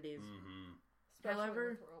 opportunities. Mm-hmm. Especially However,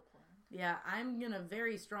 with role-playing. Yeah, I'm going to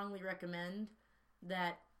very strongly recommend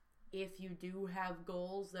that if you do have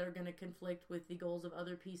goals that are going to conflict with the goals of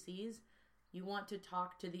other PCs, you want to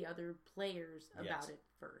talk to the other players about it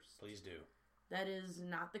first. Please do. That is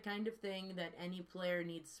not the kind of thing that any player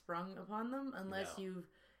needs sprung upon them unless you've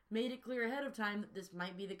made it clear ahead of time that this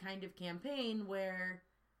might be the kind of campaign where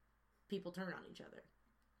people turn on each other.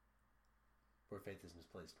 Where faith is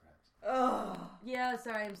misplaced, perhaps. Oh. Yeah,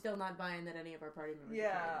 sorry, I'm still not buying that any of our party members are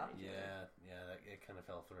turning on each other. It kind of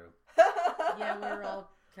fell through. Yeah, we were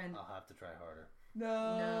all kind of... I'll have to try harder.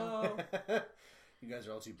 No. You guys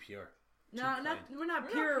are all too pure. No, we're not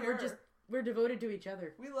pure. We're devoted to each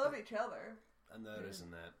other. We love each other. I'm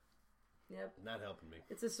noticing that. Yep. Not helping me.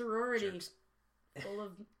 It's a sorority Jerks. full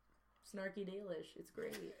of snarky Dalish. It's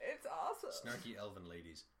great. It's awesome. Snarky elven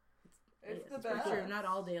ladies. It's the pretty best. true. Not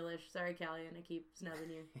all Dalish. Sorry, Callian. I keep snubbing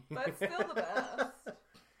you. But it's still the best.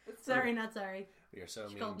 It's Sorry, not sorry. We are so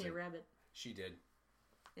She mean called me to... a rabbit. She did.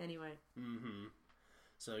 Anyway. Mm-hmm.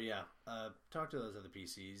 So yeah, talk to those other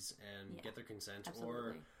PCs and get their consent,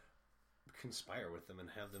 or conspire with them and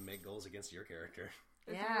have them make goals against your character.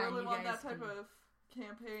 If you really want that type of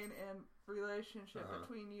campaign and relationship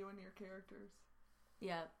between you and your characters.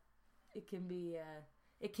 Yeah, it can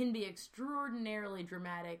be extraordinarily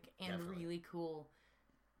dramatic and really cool.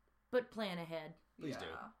 But plan ahead. Please do.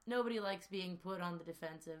 Nobody likes being put on the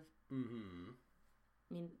defensive. Mm-hmm.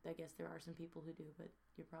 I mean, I guess there are some people who do, but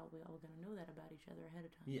you're probably all going to know that about each other ahead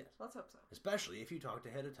of time. Yes. Let's hope so. Especially if you talked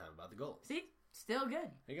ahead of time about the goals. See? Still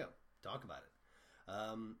good. There you go. Talk about it.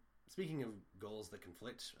 Speaking of goals that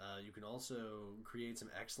conflict, you can also create some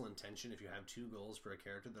excellent tension if you have two goals for a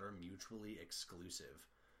character that are mutually exclusive,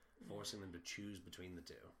 forcing them to choose between the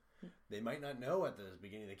two. They might not know at the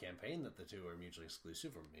beginning of the campaign that the two are mutually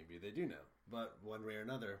exclusive, or maybe they do know. But one way or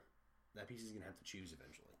another, that PC is going to have to choose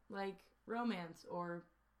eventually. Like romance or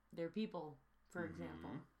their people, for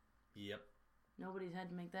example. Yep. Nobody's had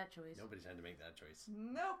to make that choice. Nobody's had to make that choice.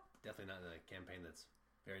 Nope. Definitely not in a campaign that's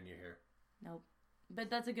very near here. Nope. But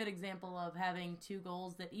that's a good example of having two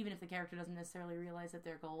goals that, even if the character doesn't necessarily realize that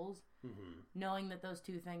they're goals, knowing that those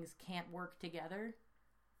two things can't work together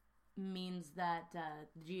means that the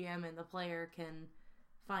GM and the player can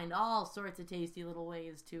find all sorts of tasty little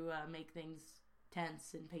ways to make things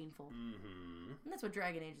tense and painful. And that's what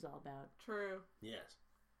Dragon Age is all about. True. Yes.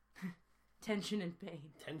 Tension and pain.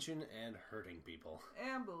 Tension and hurting people.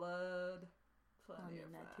 And blood. Plenty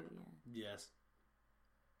of that too, yeah. Yes.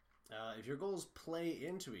 If your goals play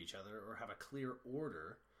into each other or have a clear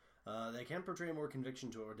order, they can portray more conviction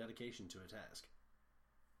to or dedication to a task.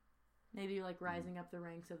 Maybe like rising up the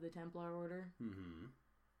ranks of the Templar Order.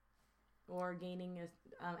 Or gaining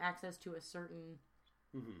access to a certain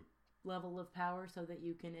level of power so that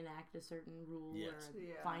you can enact a certain rule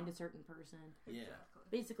or find a certain person. Exactly.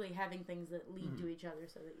 Basically having things that lead to each other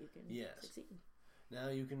so that you can succeed. Now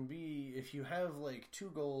you can be, if you have like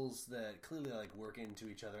two goals that clearly like work into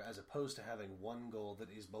each other, as opposed to having one goal that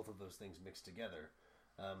is both of those things mixed together,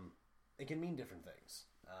 it can mean different things.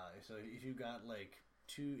 So if you've got like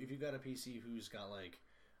if you've got a PC who's got like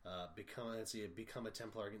become a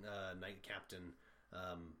Templar Knight Captain,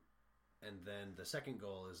 and then the second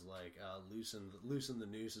goal is like loosen the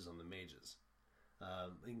nooses on the mages,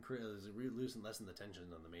 lessen the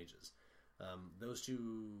tension on the mages. Those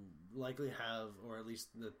two likely have, or at least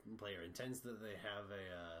the player intends that they have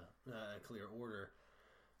a clear order.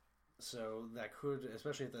 So that could,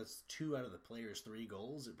 especially if that's 2 out of the player's 3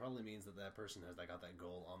 goals, it probably means that that person has got that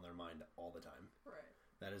goal on their mind all the time. Right.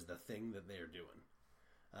 That is the thing that they are doing.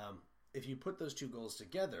 If you put those 2 goals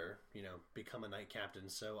together, become a knight captain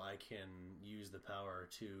so I can use the power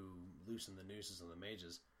to loosen the nooses on the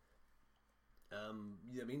mages,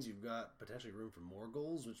 that means you've got potentially room for more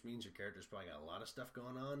goals, which means your character's probably got a lot of stuff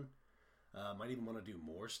going on. Might even want to do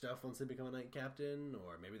more stuff once they become a knight captain,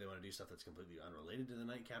 or maybe they want to do stuff that's completely unrelated to the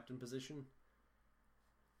knight captain position.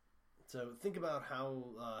 So think about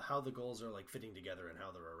how the goals are like fitting together and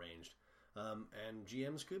how they're arranged. And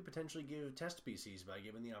GMs could potentially test PCs by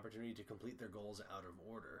giving the opportunity to complete their goals out of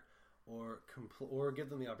order, or give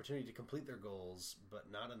them the opportunity to complete their goals, but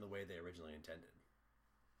not in the way they originally intended.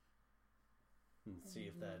 And see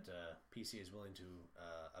if that PC is willing to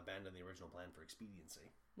abandon the original plan for expediency.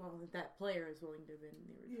 Well, that player is willing to abandon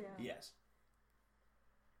the original. Yeah. Yes.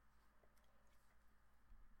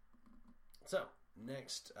 So,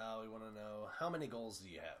 next, we want to know, how many goals do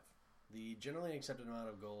you have? The generally accepted amount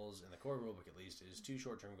of goals, in the core rulebook at least, is 2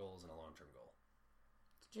 short-term goals and a long-term goal.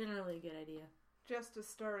 It's generally a good idea. Just to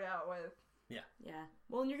start out with. Yeah. Yeah.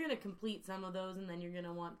 Well, and you're going to complete some of those, and then you're going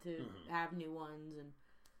to want to have new ones.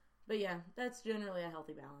 But yeah, that's generally a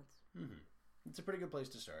healthy balance. it's a pretty good place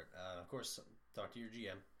to start. Of course, talk to your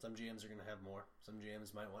GM. Some GMs are going to have more. Some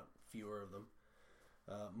GMs might want fewer of them.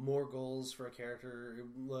 More goals for a character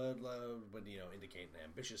would indicate an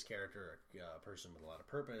ambitious character, a person with a lot of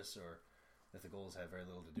purpose, or if the goals have very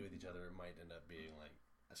little to do with each other, it might end up being like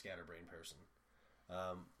a scatterbrained person.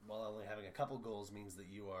 While only having a couple goals means that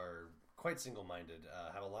you are quite single-minded,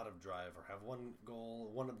 have a lot of drive, or have one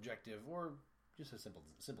goal, one objective, or just a simple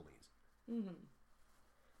needs. Mm-hmm.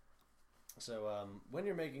 So when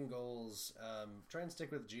you're making goals, try and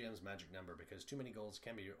stick with GM's magic number, because too many goals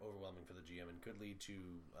can be overwhelming for the GM and could lead to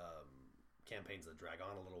campaigns that drag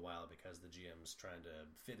on a little while because the GM's trying to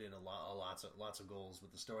fit in lots of goals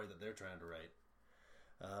with the story that they're trying to write.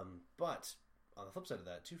 But on the flip side of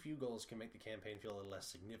that, too few goals can make the campaign feel a little less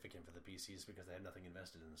significant for the PCs because they have nothing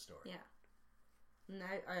invested in the story. Yeah. And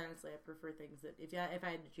I honestly prefer things that if I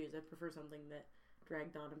had to choose, I'd prefer something that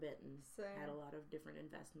dragged on a bit and had a lot of different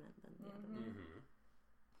investment than the other one. Mm-hmm.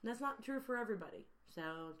 That's not true for everybody.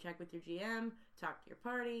 So check with your GM, talk to your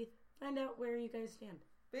party, find out where you guys stand.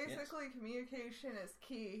 Basically, communication is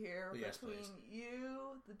key here between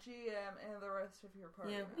you, the GM, and the rest of your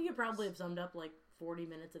party. Yeah, you could probably have summed up like 40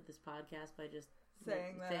 minutes of this podcast by just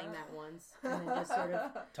saying that once, and then just sort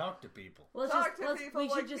of talk to people. We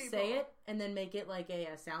should just say it and then make it like a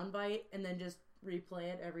sound bite, and then just replay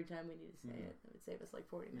it every time we need to say it. It would save us like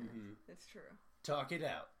 40 minutes. Mm-hmm. It's true. Talk it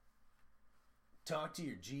out. Talk to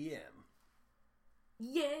your GM.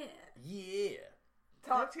 Yeah.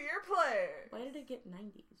 Talk to your player. Why did it get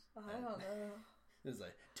 90s? I don't know. It's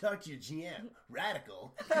like, talk to your GM.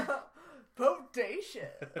 Radical. Bodacious.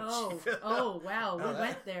 Oh, wow. We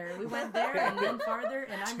went there and then farther,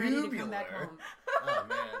 and I'm ready to come back home. Oh,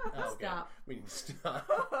 man. Oh, Stop. God. We need to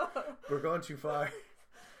stop. We're going too far.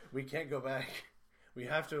 We can't go back. We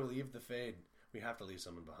have to leave the Fade. We have to leave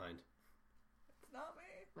someone behind. It's not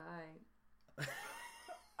me.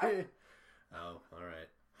 Bye. Oh, all right.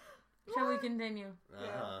 Shall we continue?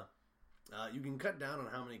 Uh-huh. You can cut down on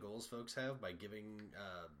how many goals folks have by giving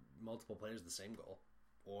multiple players the same goal.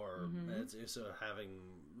 Or it's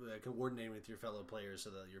coordinating with your fellow players so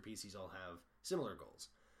that your PCs all have similar goals.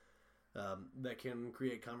 That can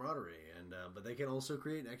create camaraderie, but they can also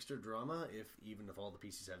create extra drama even if all the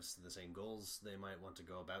PCs have the same goals, they might want to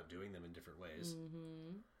go about doing them in different ways.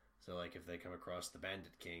 Mm-hmm. So, like if they come across the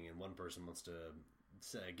Bandit King and one person wants to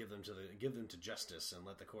give them to justice and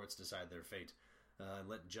let the courts decide their fate, and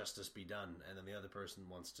let justice be done, and then the other person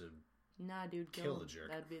wants to kill the jerk.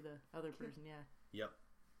 That'd be the other person, yeah. Yep.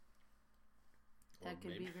 That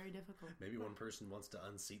could be very difficult. Maybe one person wants to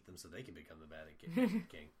unseat them so they can become the Bandit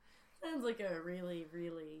King. Sounds like a really,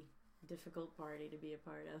 really difficult party to be a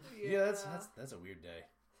part of. Yeah, that's a weird day.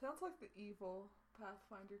 Sounds like the evil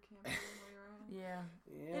Pathfinder campaign we ran.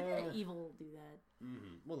 Yeah. Evil will do that.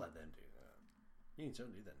 Mm-hmm. We'll let them do that. You can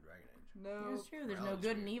certainly do that in Dragon Age. No. It's true. There's no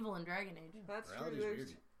good and evil in Dragon Age. That's Morality's true. weird.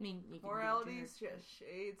 I mean, you can morality's just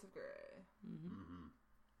shades of gray. Mm-hmm.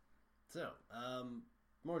 So,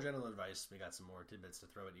 more general advice. We got some more tidbits to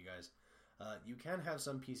throw at you guys. You can have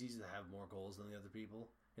some PCs that have more goals than the other people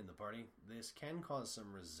in the party. This can cause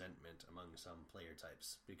some resentment among some player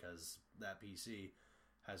types because that PC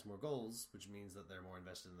has more goals, which means that they're more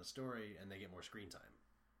invested in the story and they get more screen time.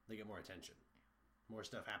 They get more attention. More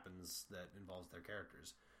stuff happens that involves their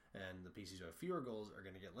characters. And the PCs who have fewer goals are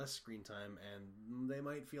going to get less screen time and they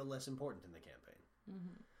might feel less important in the campaign.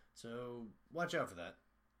 Mm-hmm. So watch out for that.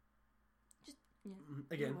 Just,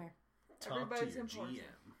 again, talk Everybody's to your important.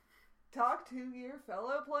 GM. Talk to your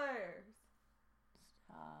fellow players.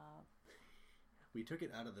 Stop. We took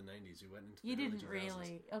it out of the 90s. We went into the You early didn't 2000s.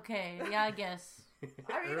 really. Okay, yeah, I guess.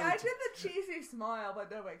 I mean, I did the cheesy smile,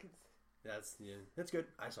 but nobody could see. That's good.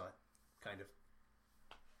 I saw it. Kind of.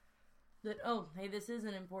 Hey, this is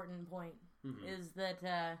an important point. Mm-hmm. Is that,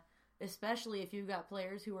 especially if you've got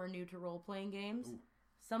players who are new to role-playing games,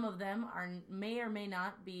 some of them may or may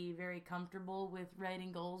not be very comfortable with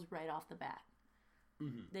writing goals right off the bat.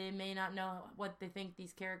 Mm-hmm. They may not know what they think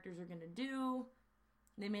these characters are going to do.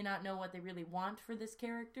 They may not know what they really want for this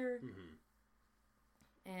character. Mm-hmm.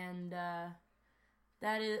 And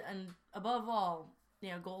and above all,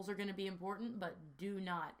 goals are going to be important, but do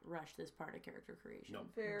not rush this part of character creation. Nope.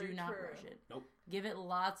 Very not true. rush it. Nope. Give it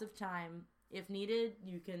lots of time. If needed,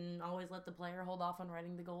 you can always let the player hold off on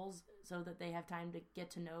writing the goals so that they have time to get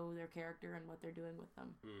to know their character and what they're doing with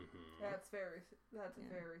them. Mm-hmm. That's a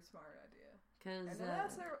very smart idea. Because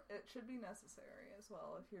it should be necessary as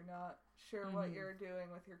well if you're not sure what you're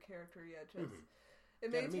doing with your character yet. Just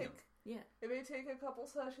it may take a couple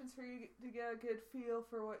sessions for you to get a good feel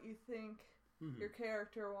for what you think your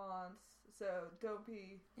character wants. So don't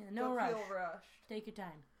feel rushed. Take your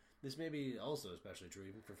time. This may be also especially true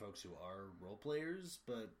even for folks who are role players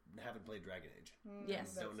but haven't played Dragon Age.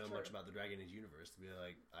 Yes. Don't know much about the Dragon Age universe to be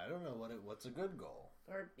like, I don't know what's a good goal.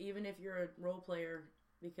 Or even if you're a role player,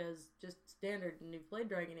 because just standard and you've played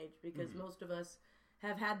Dragon Age, because most of us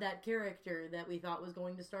have had that character that we thought was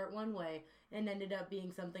going to start one way and ended up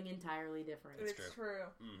being something entirely different. It's true.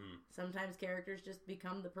 Sometimes characters just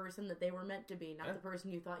become the person that they were meant to be, not the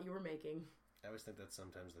person you thought you were making. I always think that's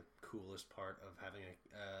sometimes the coolest part of having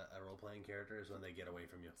a role-playing character is when they get away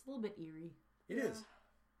from you. It's a little bit eerie. It is.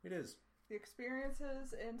 It is. The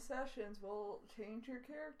experiences and sessions will change your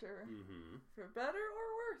character. For better or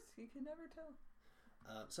worse. You can never tell.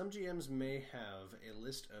 Some GMs may have a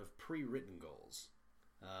list of pre-written goals.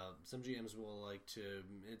 Some GMs will like to...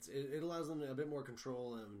 It allows them a bit more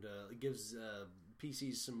control and gives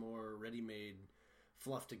PCs some more ready-made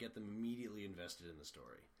fluff to get them immediately invested in the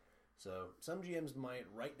story. So some GMs might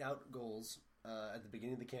write out goals at the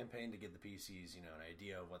beginning of the campaign to give the PCs, an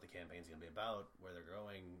idea of what the campaign's going to be about, where they're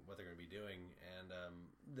going, what they're going to be doing, and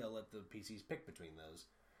they'll let the PCs pick between those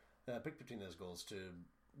goals to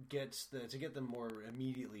get them more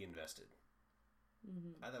immediately invested.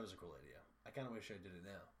 I thought it was a cool idea. I kind of wish I did it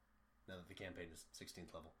now that the campaign is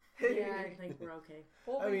 16th level. Yeah, I think we're okay.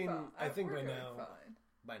 I think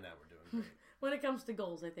by now we're doing great. When it comes to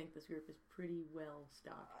goals, I think this group is pretty well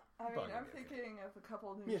stocked. I'm thinking of a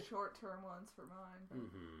couple new short-term ones for mine.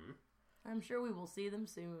 But... I'm sure we will see them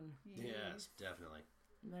soon. Yes, definitely.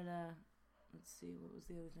 But, let's see, what was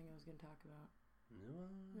the other thing I was going to talk about?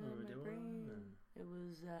 It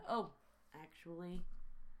was, actually,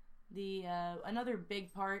 the another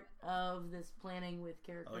big part of this planning with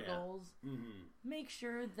character goals, make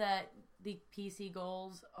sure that the PC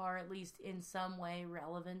goals are at least in some way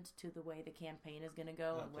relevant to the way the campaign is going to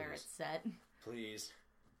go and where it's set. Please.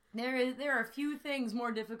 There are a few things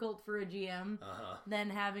more difficult for a GM than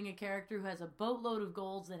having a character who has a boatload of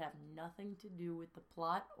goals that have nothing to do with the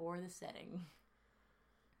plot or the setting.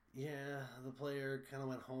 Yeah, the player kind of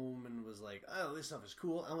went home and was like, oh, this stuff is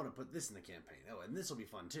cool. I want to put this in the campaign. Oh, and this will be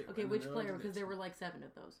fun, too. Okay, which player? Because there were like 7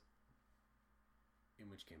 of those. In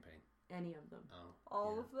which campaign? Any of them. Oh,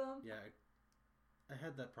 All of them? Yeah, I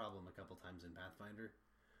had that problem a couple times in Pathfinder.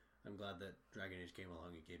 I'm glad that Dragon Age came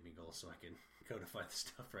along and gave me goals so I can codify the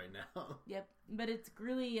stuff right now. Yep, but it's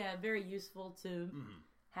really very useful to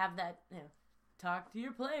have that, talk to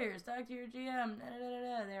your players, talk to your GM,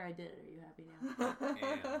 da-da-da-da. There, I did it. Are you happy now? I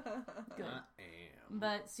am. Good. I am.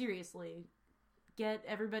 But seriously, get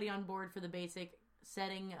everybody on board for the basic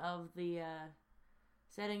setting of the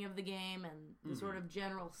game and the sort of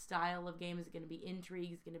general style of game. Is it going to be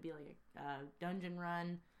intrigue? Is it going to be like a dungeon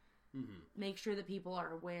run? Make sure that people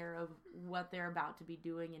are aware of what they're about to be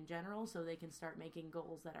doing in general, so they can start making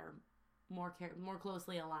goals that are more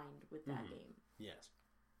closely aligned with that game. Yes.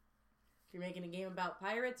 If you're making a game about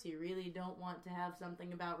pirates, you really don't want to have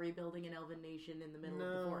something about rebuilding an elven nation in the middle of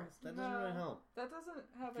the forest. That doesn't really help. That doesn't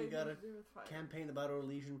have anything to do with fire. Campaign about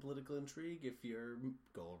Orlesian political intrigue, if your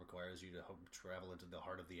goal requires you to travel into the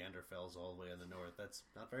heart of the Anderfells all the way in the north, that's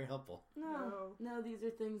not very helpful. No, these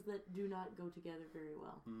are things that do not go together very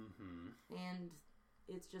well. And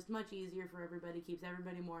it's just much easier for everybody, keeps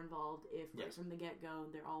everybody more involved if right from the get-go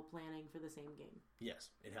they're all planning for the same game.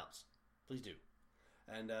 Yes, it helps. Please do.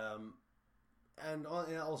 And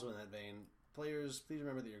also in that vein, players, please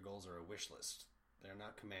remember that your goals are a wish list. They're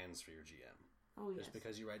not commands for your GM. Oh, yes. Just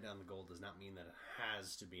because you write down the goal does not mean that it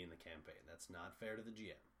has to be in the campaign. That's not fair to the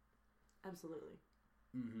GM. Absolutely.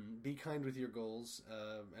 Be kind with your goals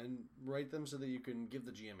and write them so that you can give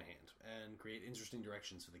the GM a hand and create interesting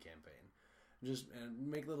directions for the campaign. Just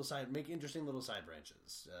make interesting little side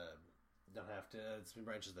branches. Don't have to. It's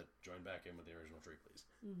branches that join back in with the original tree, please.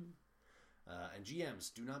 And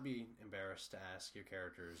GMs, do not be embarrassed to ask your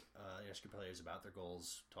characters, ask your players about their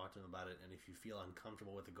goals, talk to them about it, and if you feel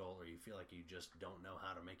uncomfortable with the goal or you feel like you just don't know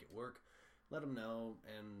how to make it work, let them know,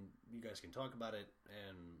 and you guys can talk about it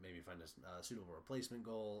and maybe find a suitable replacement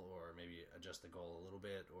goal, or maybe adjust the goal a little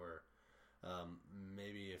bit, or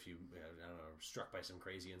maybe if you, struck by some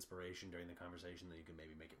crazy inspiration during the conversation, then you can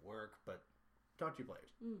maybe make it work, but talk to your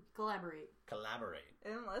players. Collaborate.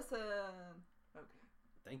 And listen. Okay.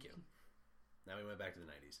 Thank you. Now we went back to the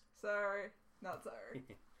 90s. Sorry. Not sorry.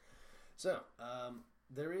 So,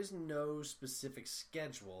 there is no specific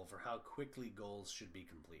schedule for how quickly goals should be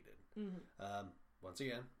completed. Once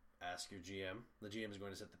again, ask your GM. The GM is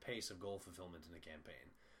going to set the pace of goal fulfillment in a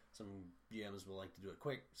campaign. Some GMs will like to do it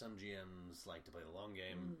quick. Some GMs like to play the long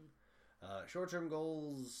game. Short-term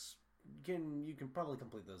goals, you can probably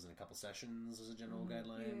complete those in a couple sessions as a general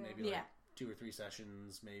guideline. Maybe 2 or 3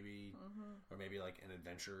 sessions, maybe, or maybe like an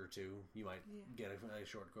adventure or 2. You might get a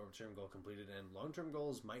short-term goal completed, and long-term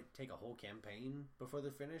goals might take a whole campaign before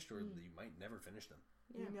they're finished, or you might never finish them.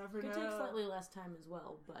 Yeah. You never Could know. take slightly less time as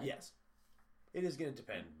well, but Yes, it is going to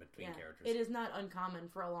depend between characters. it is not uncommon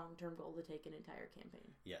for a long-term goal to take an entire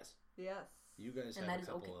campaign. Yes, Yes. you guys And have that a is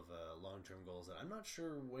couple of long-term goals that I'm not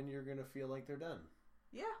sure when you're going to feel like they're done,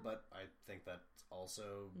 Yeah. but I think that's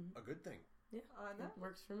also a good thing. Yeah, I know. it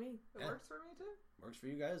works for me. It works for me too. Works for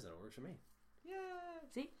you guys, and it works for me. Yay.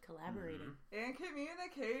 See, collaborating, And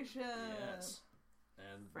communication. Yes,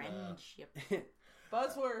 and friendship,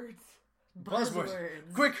 Buzzwords.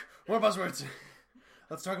 buzzwords. Quick, more buzzwords.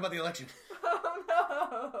 Let's talk about the election. Oh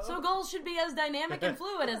no. So goals should be as dynamic and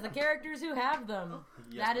fluid as the characters who have them.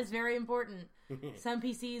 Yes, That is very important. Some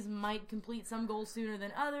PCs might complete some goals sooner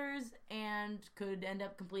than others and could end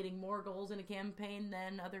up completing more goals in a campaign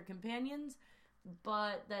than other companions,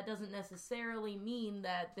 but that doesn't necessarily mean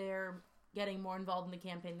that they're getting more involved in the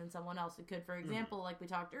campaign than someone else. It could, for example, like we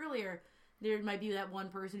talked earlier, there might be that one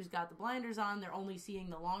person who's got the blinders on, they're only seeing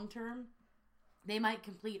the long term. They might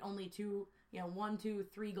complete only 1, 2,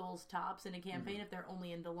 3 goals tops in a campaign if they're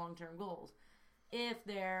only into long-term goals. If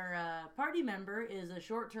their party member is a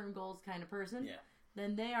short-term goals kind of person,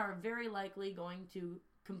 then they are very likely going to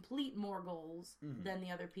complete more goals than the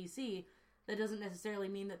other PC. That doesn't necessarily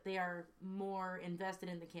mean that they are more invested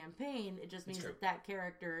in the campaign. It just means that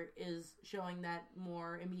character is showing that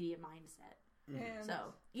more immediate mindset. And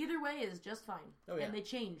So either way is just fine. Oh, yeah. And they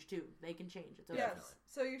change too. They can change. It's okay. yes.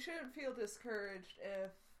 So you shouldn't feel discouraged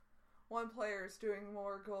if one player is doing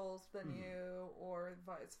more goals than you, or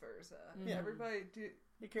vice versa. Yeah. Everybody do.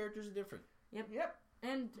 Your characters are different. Yep.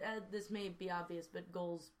 And this may be obvious, but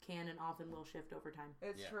goals can and often will shift over time.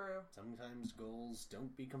 It's true. Sometimes goals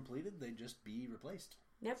don't be completed; they just be replaced.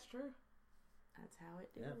 Yep. It's true. That's how it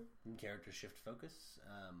Yeah, is. and characters shift focus.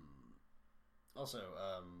 Also,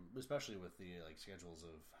 especially with the schedules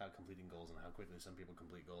of how completing goals and how quickly some people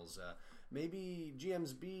complete goals, maybe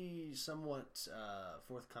GMs be somewhat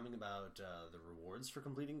forthcoming about the rewards for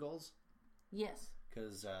completing goals. Yes.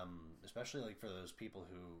 Because especially for those people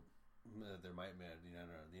who there might be,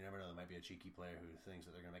 you never know, there might be a cheeky player who thinks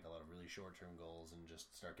that they're going to make a lot of really short-term goals and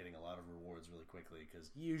just start getting a lot of rewards really quickly. Because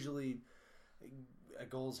usually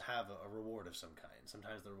goals have a reward of some kind.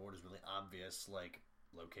 Sometimes the reward is really obvious, like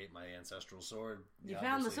locate my ancestral sword. You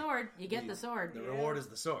found the sword. You get the sword. The reward is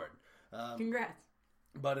the sword. Congrats.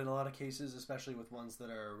 But in a lot of cases, especially with ones that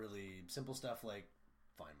are really simple stuff like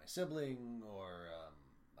find my sibling or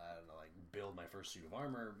I don't know, like build my first suit of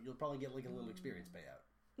armor, you'll probably get like a little experience payout.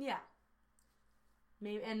 Yeah.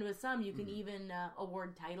 Maybe, and with some, you can even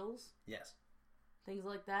award titles. Yes. Things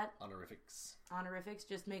like that. Honorifics.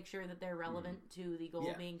 Just make sure that they're relevant to the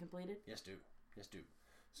goal being completed. Yes, do.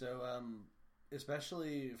 So,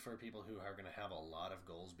 especially for people who are going to have a lot of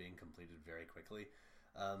goals being completed very quickly,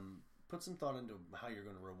 put some thought into how you're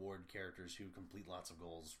going to reward characters who complete lots of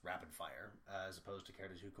goals rapid fire, as opposed to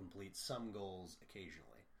characters who complete some goals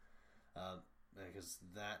occasionally. Because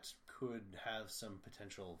that could have some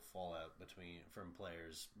potential fallout from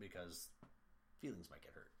players, because feelings might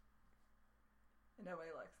get hurt.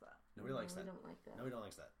 Nobody likes that. Nobody likes that. Don't like that. Nobody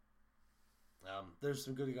likes that. There's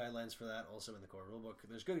some good guidelines for that also in the core rulebook.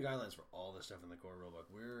 There's good guidelines for all this stuff in the core rulebook.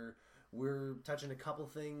 We're touching a couple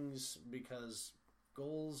things because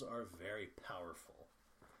goals are very powerful.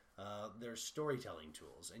 They're storytelling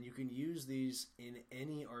tools, and you can use these in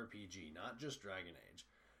any RPG, not just Dragon Age.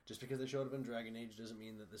 Just because they showed up in Dragon Age doesn't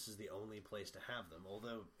mean that this is the only place to have them,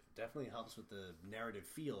 although it definitely helps with the narrative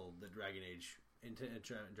feel that Dragon Age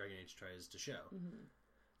tries to show. Mm-hmm.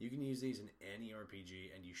 You can use these in any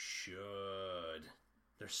RPG, and you should.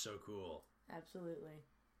 They're so cool. Absolutely.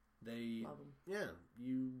 They love them. Yeah,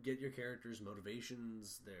 you get your characters'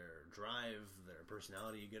 motivations, their drive, their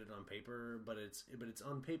personality. You get it on paper, but it's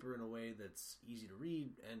on paper in a way that's easy to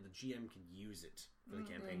read, and the GM can use it for the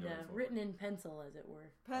campaign going forward. Written in pencil, as it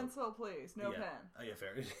were. Pencil, please. No pen. Oh, yeah,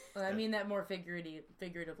 fair. Well, I mean that more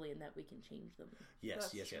figuratively, in that we can change them.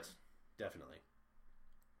 Yes, definitely.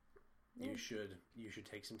 Yeah. You should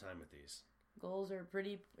take some time with these. Goals are a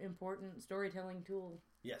pretty important storytelling tool.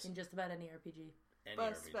 Yes. In just about any RPG.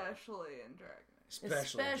 Especially in Dragon Age.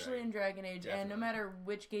 Especially in Dragon Age. Definitely. And no matter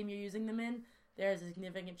which game you're using them in, there's a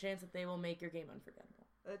significant chance that they will make your game unforgettable.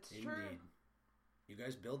 That's true. Indeed. You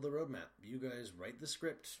guys build the roadmap. You guys write the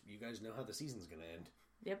script. You guys know how the season's going to end.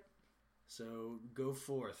 Yep. So go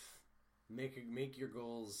forth. Make your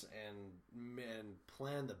goals and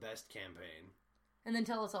plan the best campaign. And then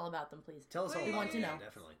tell us all about them, please. Tell us all We about want to them. know. Yeah,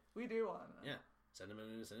 definitely. We do want to know. Yeah. Send them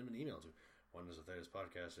an email to Wonders of Thedas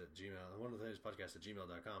Podcast at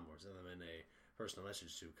gmail.com, or send them in a personal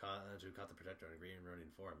message to Kat the Protector on Green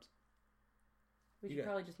Ronin forums. We should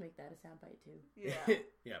probably just make that a soundbite too. Yeah.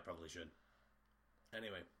 Yeah, probably should.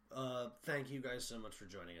 Anyway, thank you guys so much for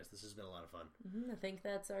joining us. This has been a lot of fun. I think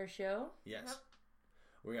that's our show. Yes. Yep.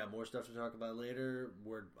 We got more stuff to talk about later.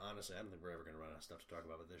 Honestly, I don't think we're ever going to run out of stuff to talk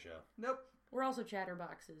about with this show. Nope. We're also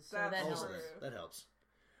chatterboxes, so That's that also helps. true. That helps.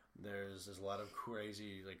 There's a lot of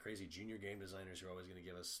crazy junior game designers who are always going to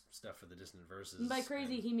give us stuff for the Distant Verses. And by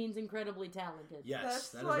crazy, he means incredibly talented. Yes, That's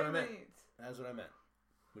that is what I I meant. mean. That's what I meant.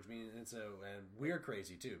 Which means and we're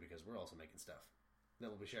crazy too, because we're also making stuff that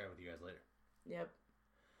we'll be sharing with you guys later. Yep.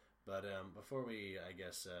 But before we, I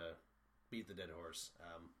guess, beat the dead horse,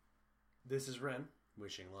 this is Ren,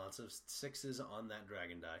 wishing lots of 6s on that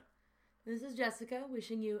dragon die. This is Jessica,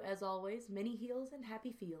 wishing you, as always, many heals and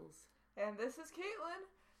happy feels. And this is Caitlin,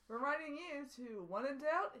 reminding you to, when in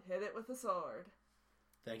doubt, hit it with a sword.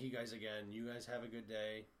 Thank you guys again. You guys have a good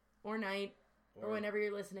day. Or night, or whenever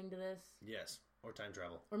you're listening to this. Yes, or time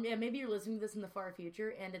travel. Or yeah, maybe you're listening to this in the far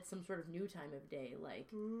future, and it's some sort of new time of day, like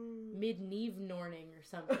mid-neve morning or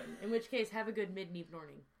something. In which case, have a good mid-neve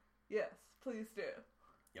morning. Yes, please do.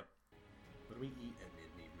 Yep. What do we eat at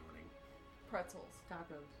mid-neve morning? Pretzels.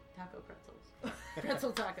 Tacos. Taco pretzels.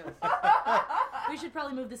 Pretzel tacos. We should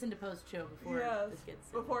probably move this into post-show before this gets...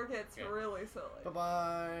 Before it gets really silly.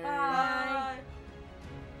 Bye-bye. Bye.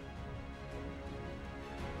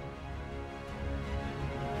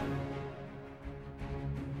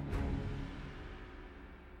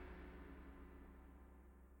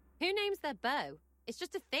 Who names their bow? It's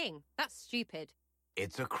just a thing. That's stupid.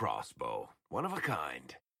 It's a crossbow, one of a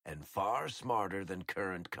kind, and far smarter than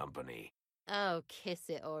current company. Oh, kiss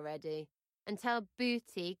it already. And tell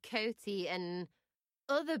Booty, Coty, and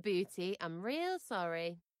other Booty I'm real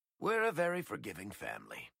sorry. We're a very forgiving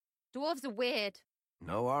family. Dwarves are weird.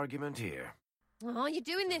 No argument here. Oh, you're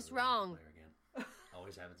doing this wrong.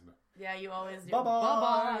 Always happens. Yeah, you always do. Bye-bye.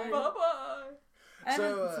 Bye-bye. Bye-bye. I haven't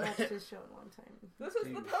So, watched this show in a long time. This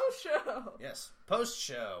is the post show. Yes,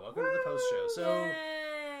 post-show. Welcome to the post-show. So...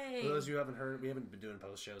 Yay! For those of you who haven't heard, we haven't been doing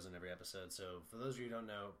post shows in every episode. So for those of you who don't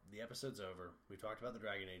know, the episode's over. We talked about the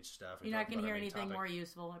Dragon Age stuff. You're not going to hear anything more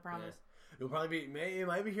useful, I promise. Yeah. You'll probably you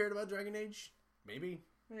might be hearing about Dragon Age. Maybe.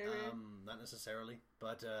 Maybe. Not necessarily.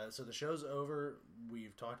 But so the show's over.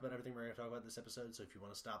 We've talked about everything we're going to talk about this episode. So if you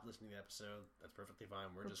want to stop listening to the episode, that's perfectly fine.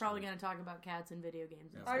 We're just probably going to talk about cats and video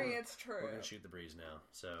games. Yeah, I mean, it's true. We're going to shoot the breeze now.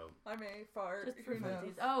 So I may fart. Just for Who knows?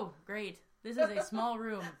 funsies. Oh, great. This is a small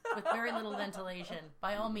room with very little ventilation.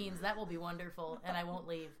 By all means, that will be wonderful, and I won't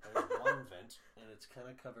leave. there's one vent, and it's kind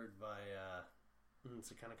of covered by a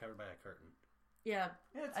curtain. Yeah,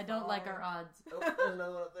 It's I don't like fine. our odds. Oh, there's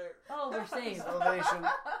another one up there. Oh, we're saved. Elevation.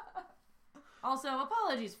 Also,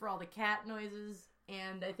 apologies for all the cat noises.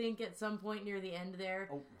 And I think at some point near the end there,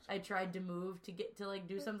 I tried to move to get to like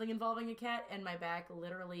do something involving a cat, and my back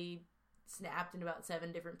literally snapped in about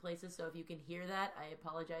 7 different places. So if you can hear that, I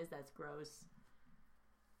apologize. That's gross.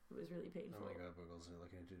 It was really painful. Oh my god, Buggles are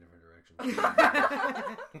looking in 2 different directions.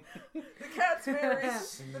 The cat's very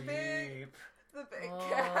Sleep. the big Oh,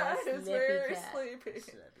 cat is slippy very cat. sleepy.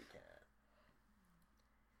 Sleepy cat.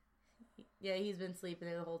 Yeah, he's been sleeping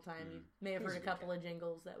there the whole time. You may have He's heard a a good couple cat. of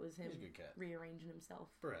jingles. That was him He's a good cat. rearranging himself.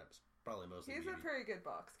 Perhaps. Probably mostly He's a beauty. pretty good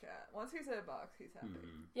box cat. Once he's in a box, he's happy.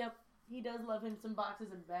 Yep, he does love him some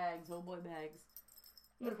boxes and bags. Oh boy, bags.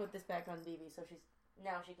 I'm gonna put this back on Vivi so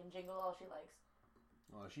now she can jingle all she likes.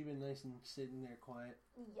 Oh, she been nice and sitting there quiet.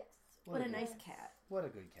 Yes. What What a a good- nice cat. What a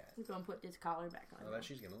good cat. I'm gonna put this collar back on. I bet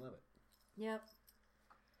she's gonna love it. Yep,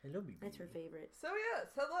 Hello, baby. that's her favorite. So yes,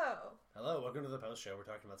 hello. Hello, welcome to the post show. We're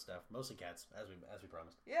talking about stuff, mostly cats, as we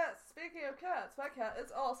promised. Yes, speaking of cats, my cat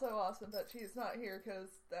is also awesome, but she's not here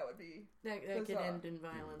because that would be That could bizarre. end in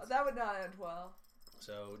violence. That would not end well.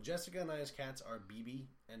 So Jessica and I's cats are BB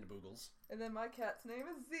and Boogles. And then my cat's name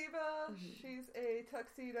is Ziba. She's a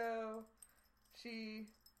tuxedo. She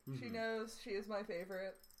knows she is my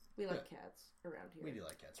favorite. We like cats around here. We do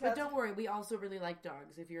like cats. But don't worry, we also really like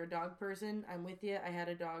dogs. If you're a dog person, I'm with you. I had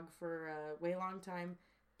a dog for a way long time,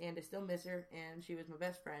 and I still miss her, and she was my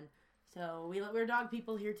best friend. So we're dog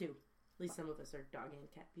people here too. At least some of us are dog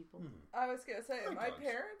and cat people. I was gonna say, like my dogs.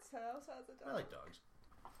 parents' house has a dog. I like dogs.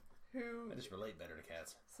 Who I just relate better to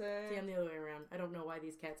cats. say See, I'm the other way around. I don't know why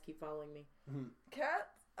these cats keep following me. cat?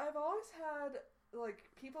 I've always had like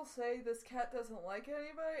people say this cat doesn't like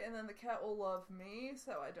anybody, and then the cat will love me.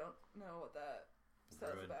 So I don't know what that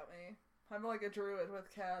says Druid. about me. I'm like a druid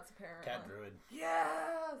with cats, apparently. Cat druid.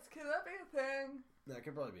 Yes, can that be a thing? That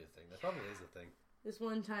could probably be a thing. That probably is a thing. This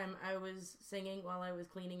one time I was singing while I was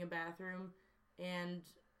cleaning a bathroom, and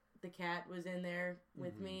the cat was in there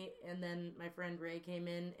with me, and then my friend Ray came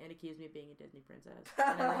in and accused me of being a Disney princess.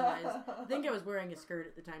 And I realized, I think I was wearing a skirt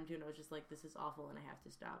at the time too, and I was just like, this is awful and I have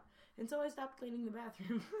to stop. And so I stopped cleaning the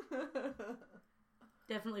bathroom.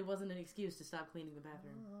 Definitely wasn't an excuse to stop cleaning the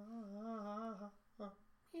bathroom.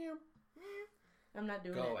 I'm not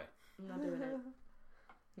doing it. Go away. I'm not doing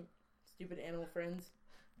it. Stupid animal friends.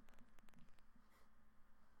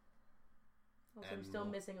 Also, I'm still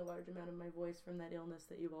missing a large amount of my voice from that illness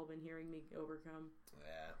that you've all been hearing me overcome.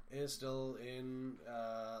 Yeah, it's still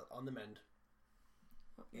on the mend.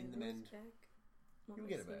 In the mend. You'll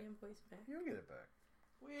get it back. You'll get it back.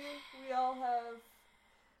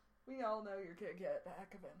 We all know you're gonna get it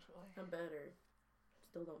back eventually. I'm better.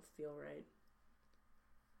 Still don't feel right.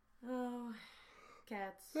 Oh,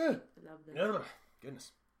 cats. I love them. No,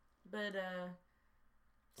 goodness. But,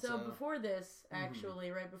 so before this,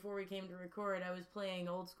 actually, right before we came to record, I was playing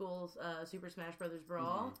old school Super Smash Bros.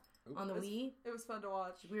 Brawl on the Wii. It was fun to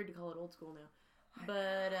watch. It's weird to call it old school now.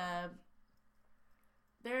 But,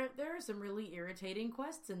 there are some really irritating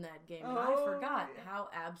quests in that game, and I forgot how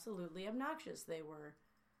absolutely obnoxious they were.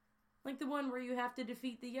 Like the one where you have to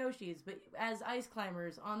defeat the Yoshis, but as ice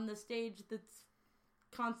climbers on the stage that's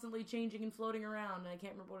constantly changing and floating around. I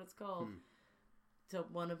can't remember what it's called. So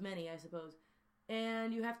one of many, I suppose.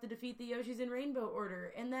 And you have to defeat the Yoshis in rainbow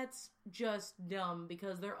order, and that's just dumb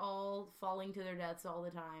because they're all falling to their deaths all the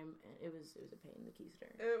time. It was a pain in the keister.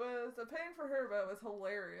 It was a pain for her, but it was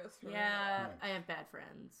hilarious for me. Yeah, I have bad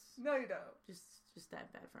friends. No, you don't. Just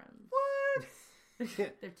have bad friends. What?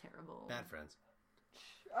 They're terrible. Bad friends.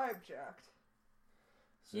 I object.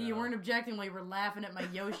 So. Yeah, you weren't objecting while you were laughing at my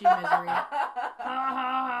Yoshi misery.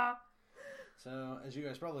 So, as you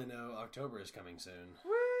guys probably know, October is coming soon.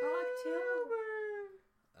 October.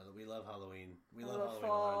 We love Halloween. We love Halloween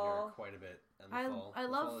fall. around here quite a bit. And the fall. I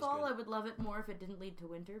love fall. I would love it more if it didn't lead to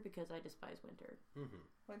winter because I despise winter.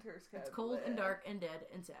 Winter's good. It's cold and dark and dead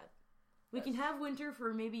and sad. We can have winter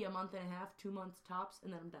for maybe a month and a half, 2 months tops,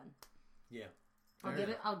 and then I'm done. Yeah.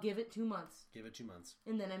 I'll give it 2 months. Give it 2 months.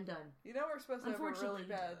 And then I'm done. You know we're supposed to have a really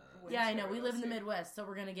bad winter. Yeah, I know. We live in the Midwest, so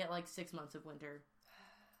we're going to get like 6 months of winter.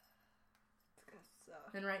 It's going to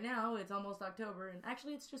suck. And right now, it's almost October, and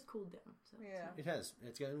actually it's just cooled down. So yeah. It has.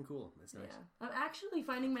 It's gotten cool. It's nice. Yeah. I'm actually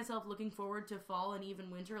finding myself looking forward to fall and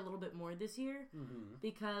even winter a little bit more this year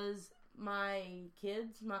because my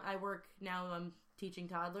kids, I work now, I'm teaching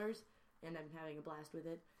toddlers, and I'm having a blast with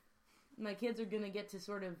it. My kids are going to get to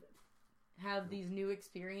sort of have these new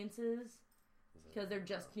experiences because they're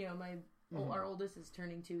just, our oldest is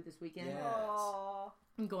turning 2 this weekend. Yes.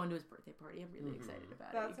 I'm going to his birthday party. I'm really excited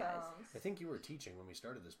about it, you guys. I think you were teaching when we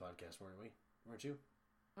started this podcast, weren't we? Weren't you?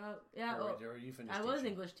 Yeah. Or you finished I was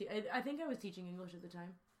teaching? English. I think I was teaching English at the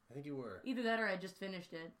time. I think you were. Either that or I just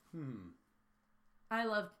finished it. I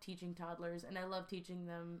love teaching toddlers, and I love teaching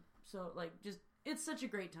them. So, it's such a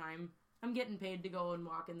great time. I'm getting paid to go and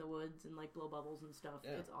walk in the woods and, blow bubbles and stuff.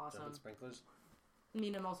 Yeah, it's awesome. jumping sprinklers. I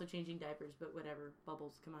mean, I'm also changing diapers, but whatever.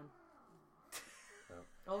 Bubbles, come on.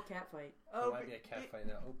 Oh, cat fight. There might be a cat fight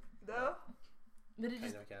now. Oh, no? But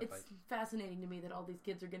it's fascinating to me that all these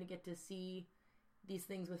kids are going to get to see these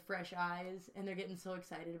things with fresh eyes, and they're getting so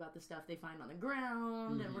excited about the stuff they find on the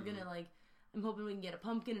ground, and we're going to, I'm hoping we can get a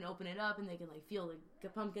pumpkin and open it up, and they can, feel the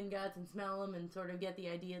pumpkin guts and smell them and sort of get the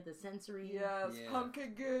idea, the sensory. Yes, yeah.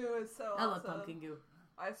 Pumpkin goo is so awesome. I love pumpkin goo.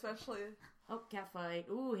 I especially... Oh, cat fight.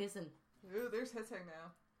 Ooh, hissing. Ooh, there's hissing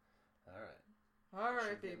now. All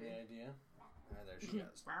right, baby. The idea. There she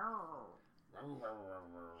goes.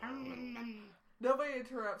 Nobody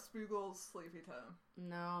interrupts Spoogle's sleepy time.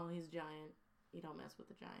 No, he's giant. You don't mess with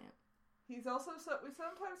the giant. He's also... we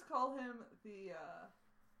sometimes call him the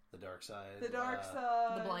dark side. The dark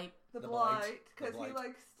side. The blight. The blight. Because he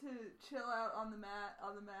likes to chill out on the mat.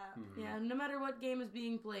 Yeah, no matter what game is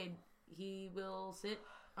being played, he will sit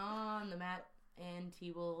on the mat and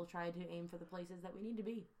he will try to aim for the places that we need to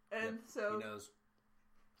be. And so... He knows.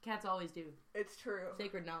 Cats always do. It's true.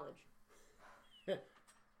 Sacred knowledge. Oh,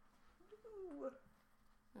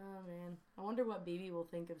 man. I wonder what BB will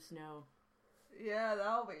think of snow. Yeah,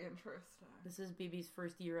 that'll be interesting. This is BB's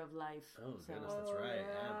first year of life. Oh, goodness, that's right.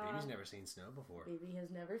 Yeah. BB's never seen snow before. BB has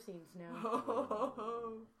never seen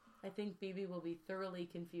snow. I think BB will be thoroughly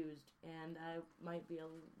confused, and I might be a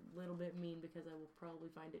little bit mean because I will probably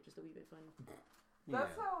find it just a wee bit funny. Yeah.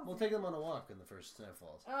 That sounds... We'll take them on a walk when the first snow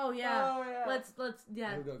falls. Oh, yeah. Let's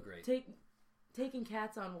It'll go great. Taking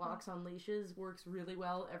cats on walks on leashes works really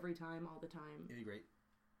well every time, all the time. It'd be great.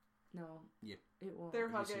 No. Yep. It won't. They're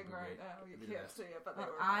hugging right now. You can't see it, but they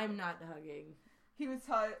were I'm not hugging. Ren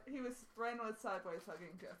was sideways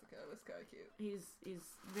hugging Jessica. It was kind of cute. He's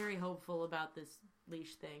very hopeful about this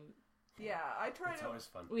leash thing. Yeah, I tried It's always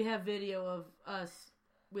fun. We have video of us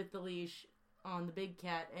with the leash on the big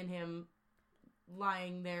cat and him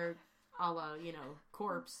lying there a la,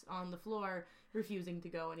 corpse on the floor, refusing to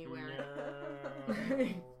go anywhere. No.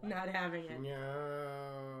 Not having it.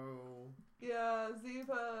 No. Yeah,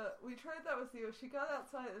 Ziva, we tried that with Ziva. She got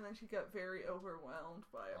outside and then she got very overwhelmed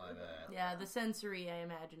by everything. Yeah, the sensory, I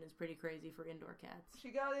imagine, is pretty crazy for indoor cats. She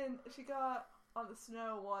got on the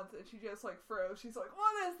snow once and she just froze. She's like,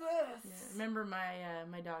 what is this? Yeah, remember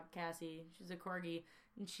my dog Cassie, she's a corgi,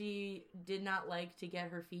 and she did not like to get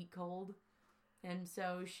her feet cold. And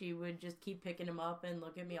so she would just keep picking them up and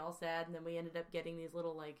look at me all sad, and then we ended up getting these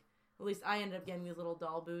little, at least I ended up getting these little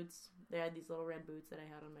doll boots. They had these little red boots that I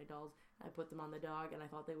had on my dolls. I put them on the dog, and I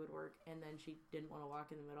thought they would work, and then she didn't want to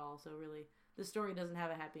walk in them at all. So really, the story doesn't have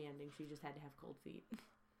a happy ending. She just had to have cold feet.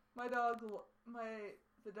 My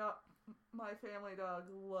family dog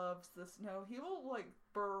loves the snow. He will,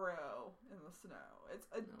 burrow in the snow. It's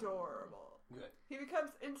adorable. Good. He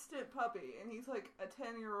becomes instant puppy, and he's, a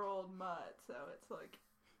 10-year-old mutt, so it's,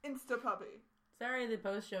 insta puppy. Sorry the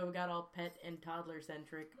post-show got all pet and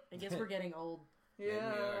toddler-centric. I guess we're getting old.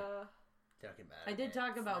 Yeah. Talking about I did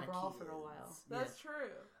talk about Brawl for a while. That's true.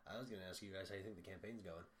 I was going to ask you guys how you think the campaign's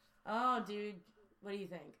going. Oh, dude. What do you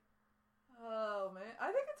think? Oh, man. I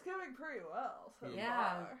think it's going pretty well so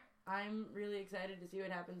far. I'm really excited to see what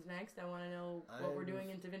happens next. I want to know what we're doing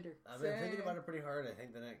into winter. I've been thinking about it pretty hard. I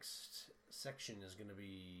think the next section is going to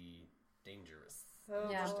be dangerous.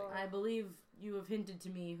 So I believe you have hinted to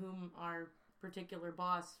me whom our particular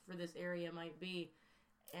boss for this area might be,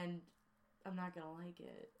 and I'm not going to like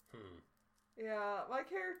it. Yeah, my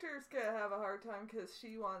character's gonna have a hard time because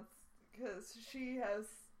she has,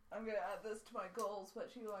 I'm gonna add this to my goals,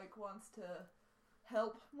 but she wants to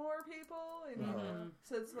help more people, and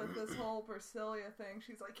since with this whole Brasilia thing,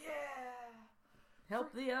 she's like, yeah!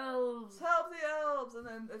 Help the elves! Help the elves! And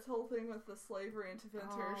then this whole thing with the slavery into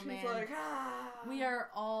Vinter, she's like, we are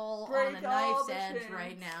all on a knife's edge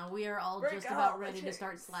right now. We are all just about ready to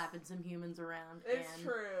start slapping some humans around. It's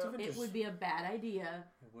true. It would be a bad idea.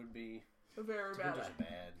 It would be very bad.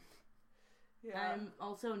 Yeah. I'm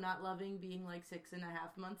also not loving being 6.5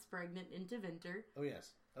 months pregnant into Vinter. Oh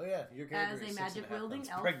yes. Oh yeah. Your character as is a magic wielding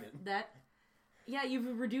elf. Pregnant. Yeah,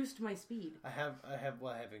 you've reduced my speed. I have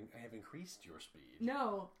increased your speed.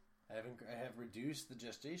 No. I have reduced the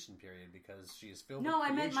gestation period because she is filled. No, with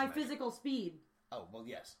I meant my magic. physical speed. Oh well,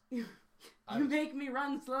 yes. You make me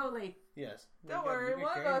run slowly. Yes. Don't worry,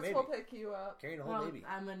 one of us will pick you up. Carrying a whole baby.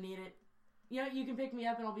 I'm gonna need it. You can pick me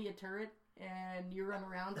up and I'll be a turret, and you run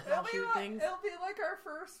around and I'll shoot things. It'll be like our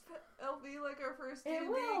first D&D It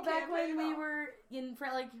will, back when we were in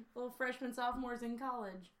little freshmen, sophomores in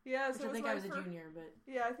college. Yeah, so I think I was a junior, but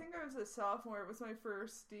yeah, I think I was a sophomore. It was my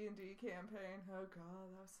first D&D campaign. Oh god,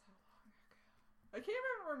 that was so long ago. I can't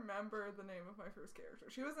even remember the name of my first character.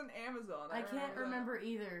 She was an Amazon. I can't remember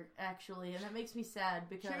either, actually, and that makes me sad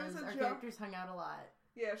because our characters hung out a lot.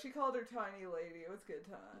 Yeah, she called her Tiny Lady. It was good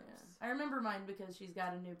times. Yeah. I remember mine because she's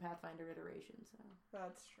got a new Pathfinder iteration, so.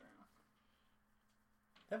 That's true.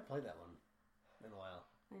 I haven't played that one in a while.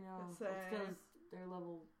 I know. It's because they're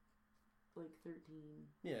level, 13.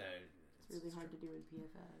 Yeah. It's really hard to do in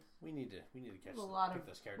PFS. We need to catch pick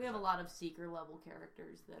those characters. We have a lot of seeker level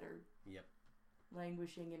characters that are Yep.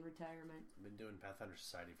 languishing in retirement. I've been doing Pathfinder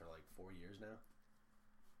Society for 4 years now.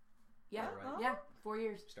 Yeah, right? Yeah, 4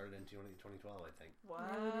 years. Started in 2012, I think.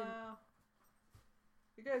 Wow.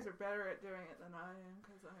 You guys are better at doing it than I am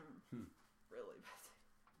because I'm really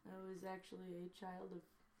busy. I was actually a child of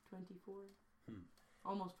 24.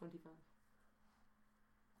 Almost 25.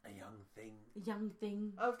 A young thing. A young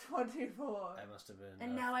thing. Of 24. I must have been.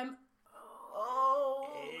 And now I'm...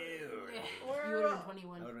 Ew. You would have been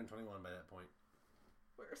 21. I would have been 21 by that point.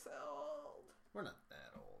 We're so old. We're not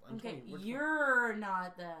that old. Okay, you're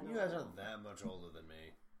not that old. You guys aren't that much older than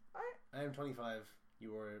me. I am 25.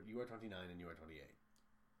 You are 29 and you are 28.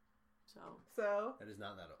 So? That is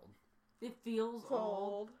not that old. It feels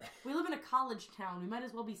old. We live in a college town. We might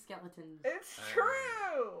as well be skeletons. It's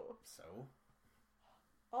true! So?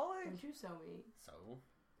 Don't you sew me? So?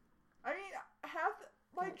 I mean,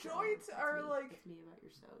 my joints are That's me about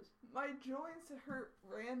your sews. My joints hurt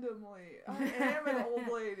randomly. I am an old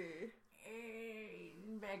lady.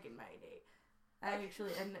 Back in my day.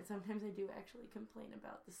 And sometimes I do actually complain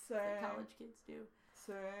about the stuff that college kids do.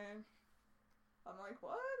 Same. I'm like,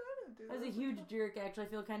 what? I didn't do that. I was a huge jerk, actually. I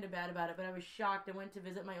feel kind of bad about it, but I was shocked. I went to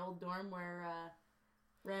visit my old dorm where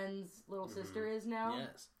Ren's little sister is now.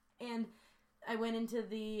 Yes. And I went into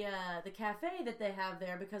the cafe that they have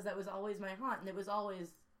there because that was always my haunt, and it was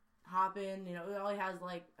always hop in. You know, it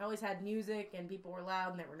always had music and people were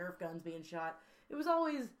loud and there were Nerf guns being shot. It was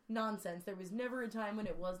always nonsense. There was never a time when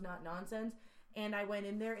it was not nonsense. And I went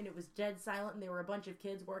in there and it was dead silent and there were a bunch of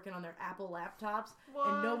kids working on their Apple laptops. What?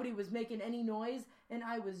 And nobody was making any noise and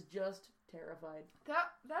I was just terrified.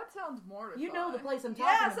 That sounds mortifying. You know the place I'm talking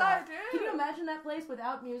yes, about. Yes, I do. Can you imagine that place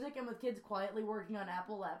without music and with kids quietly working on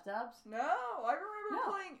Apple laptops? No, I remember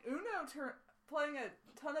playing Uno, playing a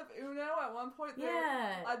ton of Uno at one point.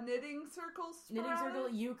 Yeah. A knitting circle. Knitting circle,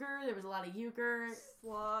 euchre. There was a lot of euchre.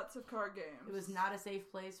 Lots of card games. It was not a safe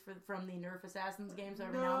place from the Nerf Assassins game, so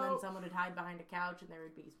every now and then someone would hide behind a couch and there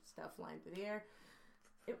would be stuff flying through the air.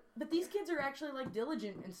 But these kids are actually like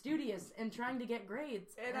diligent and studious and trying to get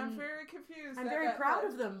grades. And I'm very confused. I'm very proud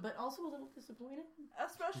of them, but also a little disappointed.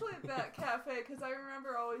 Especially at that cafe, because I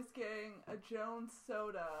remember always getting a Jones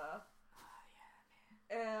soda. Oh,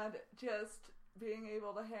 yeah, man. And just being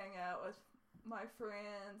able to hang out with my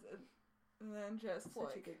friends and then just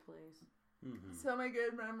such a good place. Mm-hmm. So many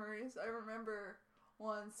good memories. I remember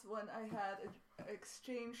once when I had an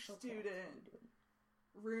exchange student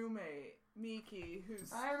roommate, Miki,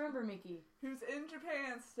 I remember Miki. Who's in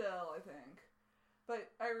Japan still, I think. But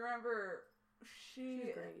I remember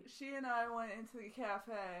she and I went into the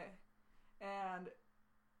cafe and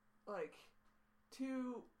like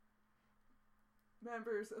 2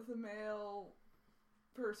 members of the male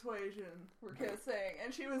persuasion were kissing,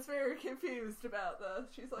 and she was very confused about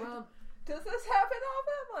this. She's like, does this happen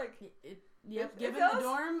often? Like, given the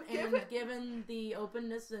dorm and given the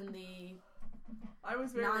openness and the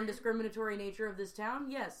non-discriminatory nature of this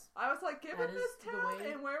town, yes. I was like, given this town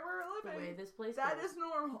and where we're living, the way this place that goes. is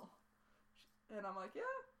normal. And I'm like, yeah,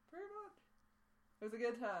 pretty much. It was a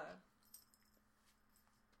good time.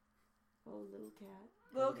 Oh, little cat.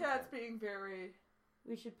 Little cat's being very...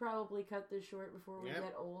 We should probably cut this short before we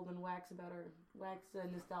get old and wax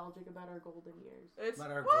nostalgic about our golden years. About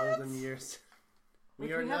our golden years.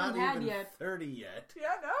 We are not even 30 yet.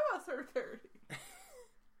 Yeah, none of us are 30.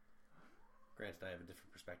 Granted, I have a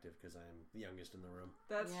different perspective because I'm the youngest in the room.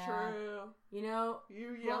 That's true. You know,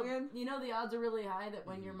 you youngin'. You know the odds are really high that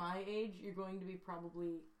when you're my age, you're going to be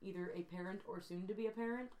probably either a parent or soon to be a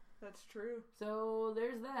parent. That's true. So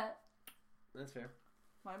there's that. That's fair.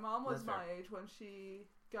 My mom was my age when she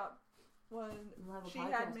had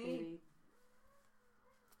me. Baby.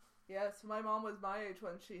 Yes, my mom was my age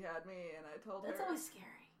when she had me, and I told her... That's always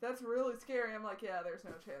scary. That's really scary. I'm like, yeah, there's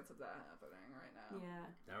no chance of that happening right now. Yeah.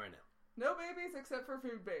 Not right now. No babies except for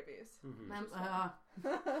food babies. Mm-hmm.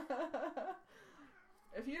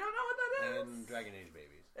 If you don't know what that is... And Dragon Age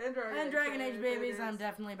babies. And Dragon Age babies, I'm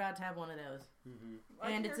definitely about to have one of those. Mm-hmm.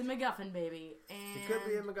 And it's a MacGuffin baby. And it could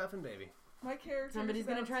be a MacGuffin baby. My character. Somebody's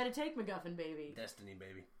going to try to take MacGuffin baby. Destiny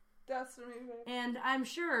baby. Destiny baby. And I'm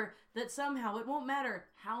sure that somehow, it won't matter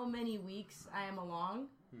how many weeks I am along,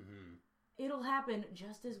 it'll happen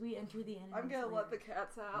just as we enter the end. I'm going to let the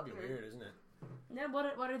cats out. That'd be weird, isn't it? Yeah,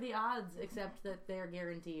 what are the odds, except that they're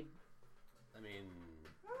guaranteed? I mean,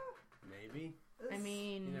 maybe.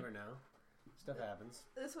 You never know. Stuff happens.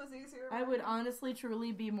 This was easier. I would honestly,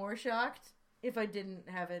 truly be more shocked if I didn't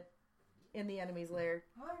have it in the enemy's lair.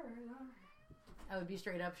 Alright. I would be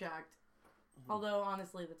straight up shocked. Although,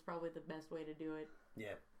 honestly, that's probably the best way to do it.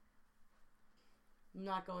 Yeah. I'm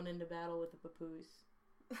not going into battle with the papoose.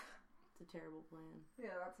 It's a terrible plan. Yeah,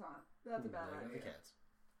 that's a bad idea. The cats.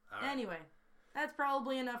 Anyway, that's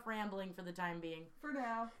probably enough rambling for the time being. For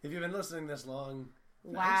now. If you've been listening this long...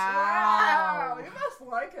 Wow! You must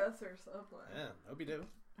like us or something. Yeah, hope you do.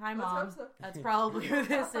 Hi, Mom. So. That's probably who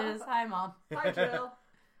this is. Hi, Mom. Hi, Jill.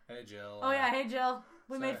 Hey, Jill. Oh, yeah, hey, Jill.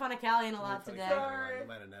 We made fun of Callian a lot today. Sorry. You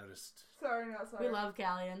might have noticed. Sorry, not sorry. We love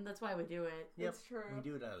Callian. That's why we do it. Yep. It's true. We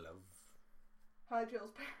do it out of love. Hi,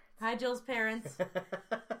 Jill's parents. Hi, Jill's parents.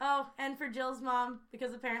 Oh, and for Jill's mom,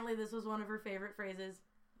 because apparently this was one of her favorite phrases.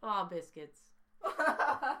 Aw, biscuits.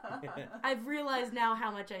 I've realized now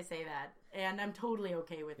how much I say that, and I'm totally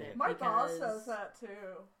okay with it. My boss says that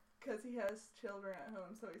too, because he has children at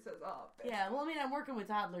home, so he says, "Oh." Yeah, well, I mean, I'm working with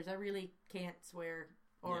toddlers. I really can't swear,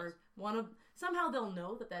 or somehow they'll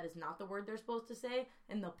know that is not the word they're supposed to say,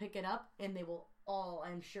 and they'll pick it up, and they will all,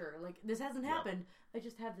 I'm sure. Like, this hasn't happened. I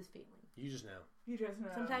just have this feeling. You just know. You just know.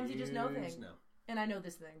 Sometimes you just know things. And I know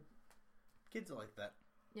this thing. Kids are like that.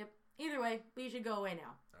 Yep. Either way, we should go away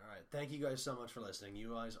now. Alright, thank you guys so much for listening.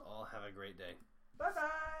 You guys all have a great day.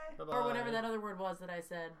 Bye-bye. Bye-bye. Or whatever that other word was that I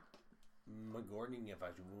said. Magorning if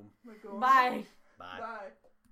I Bye. Bye. Bye.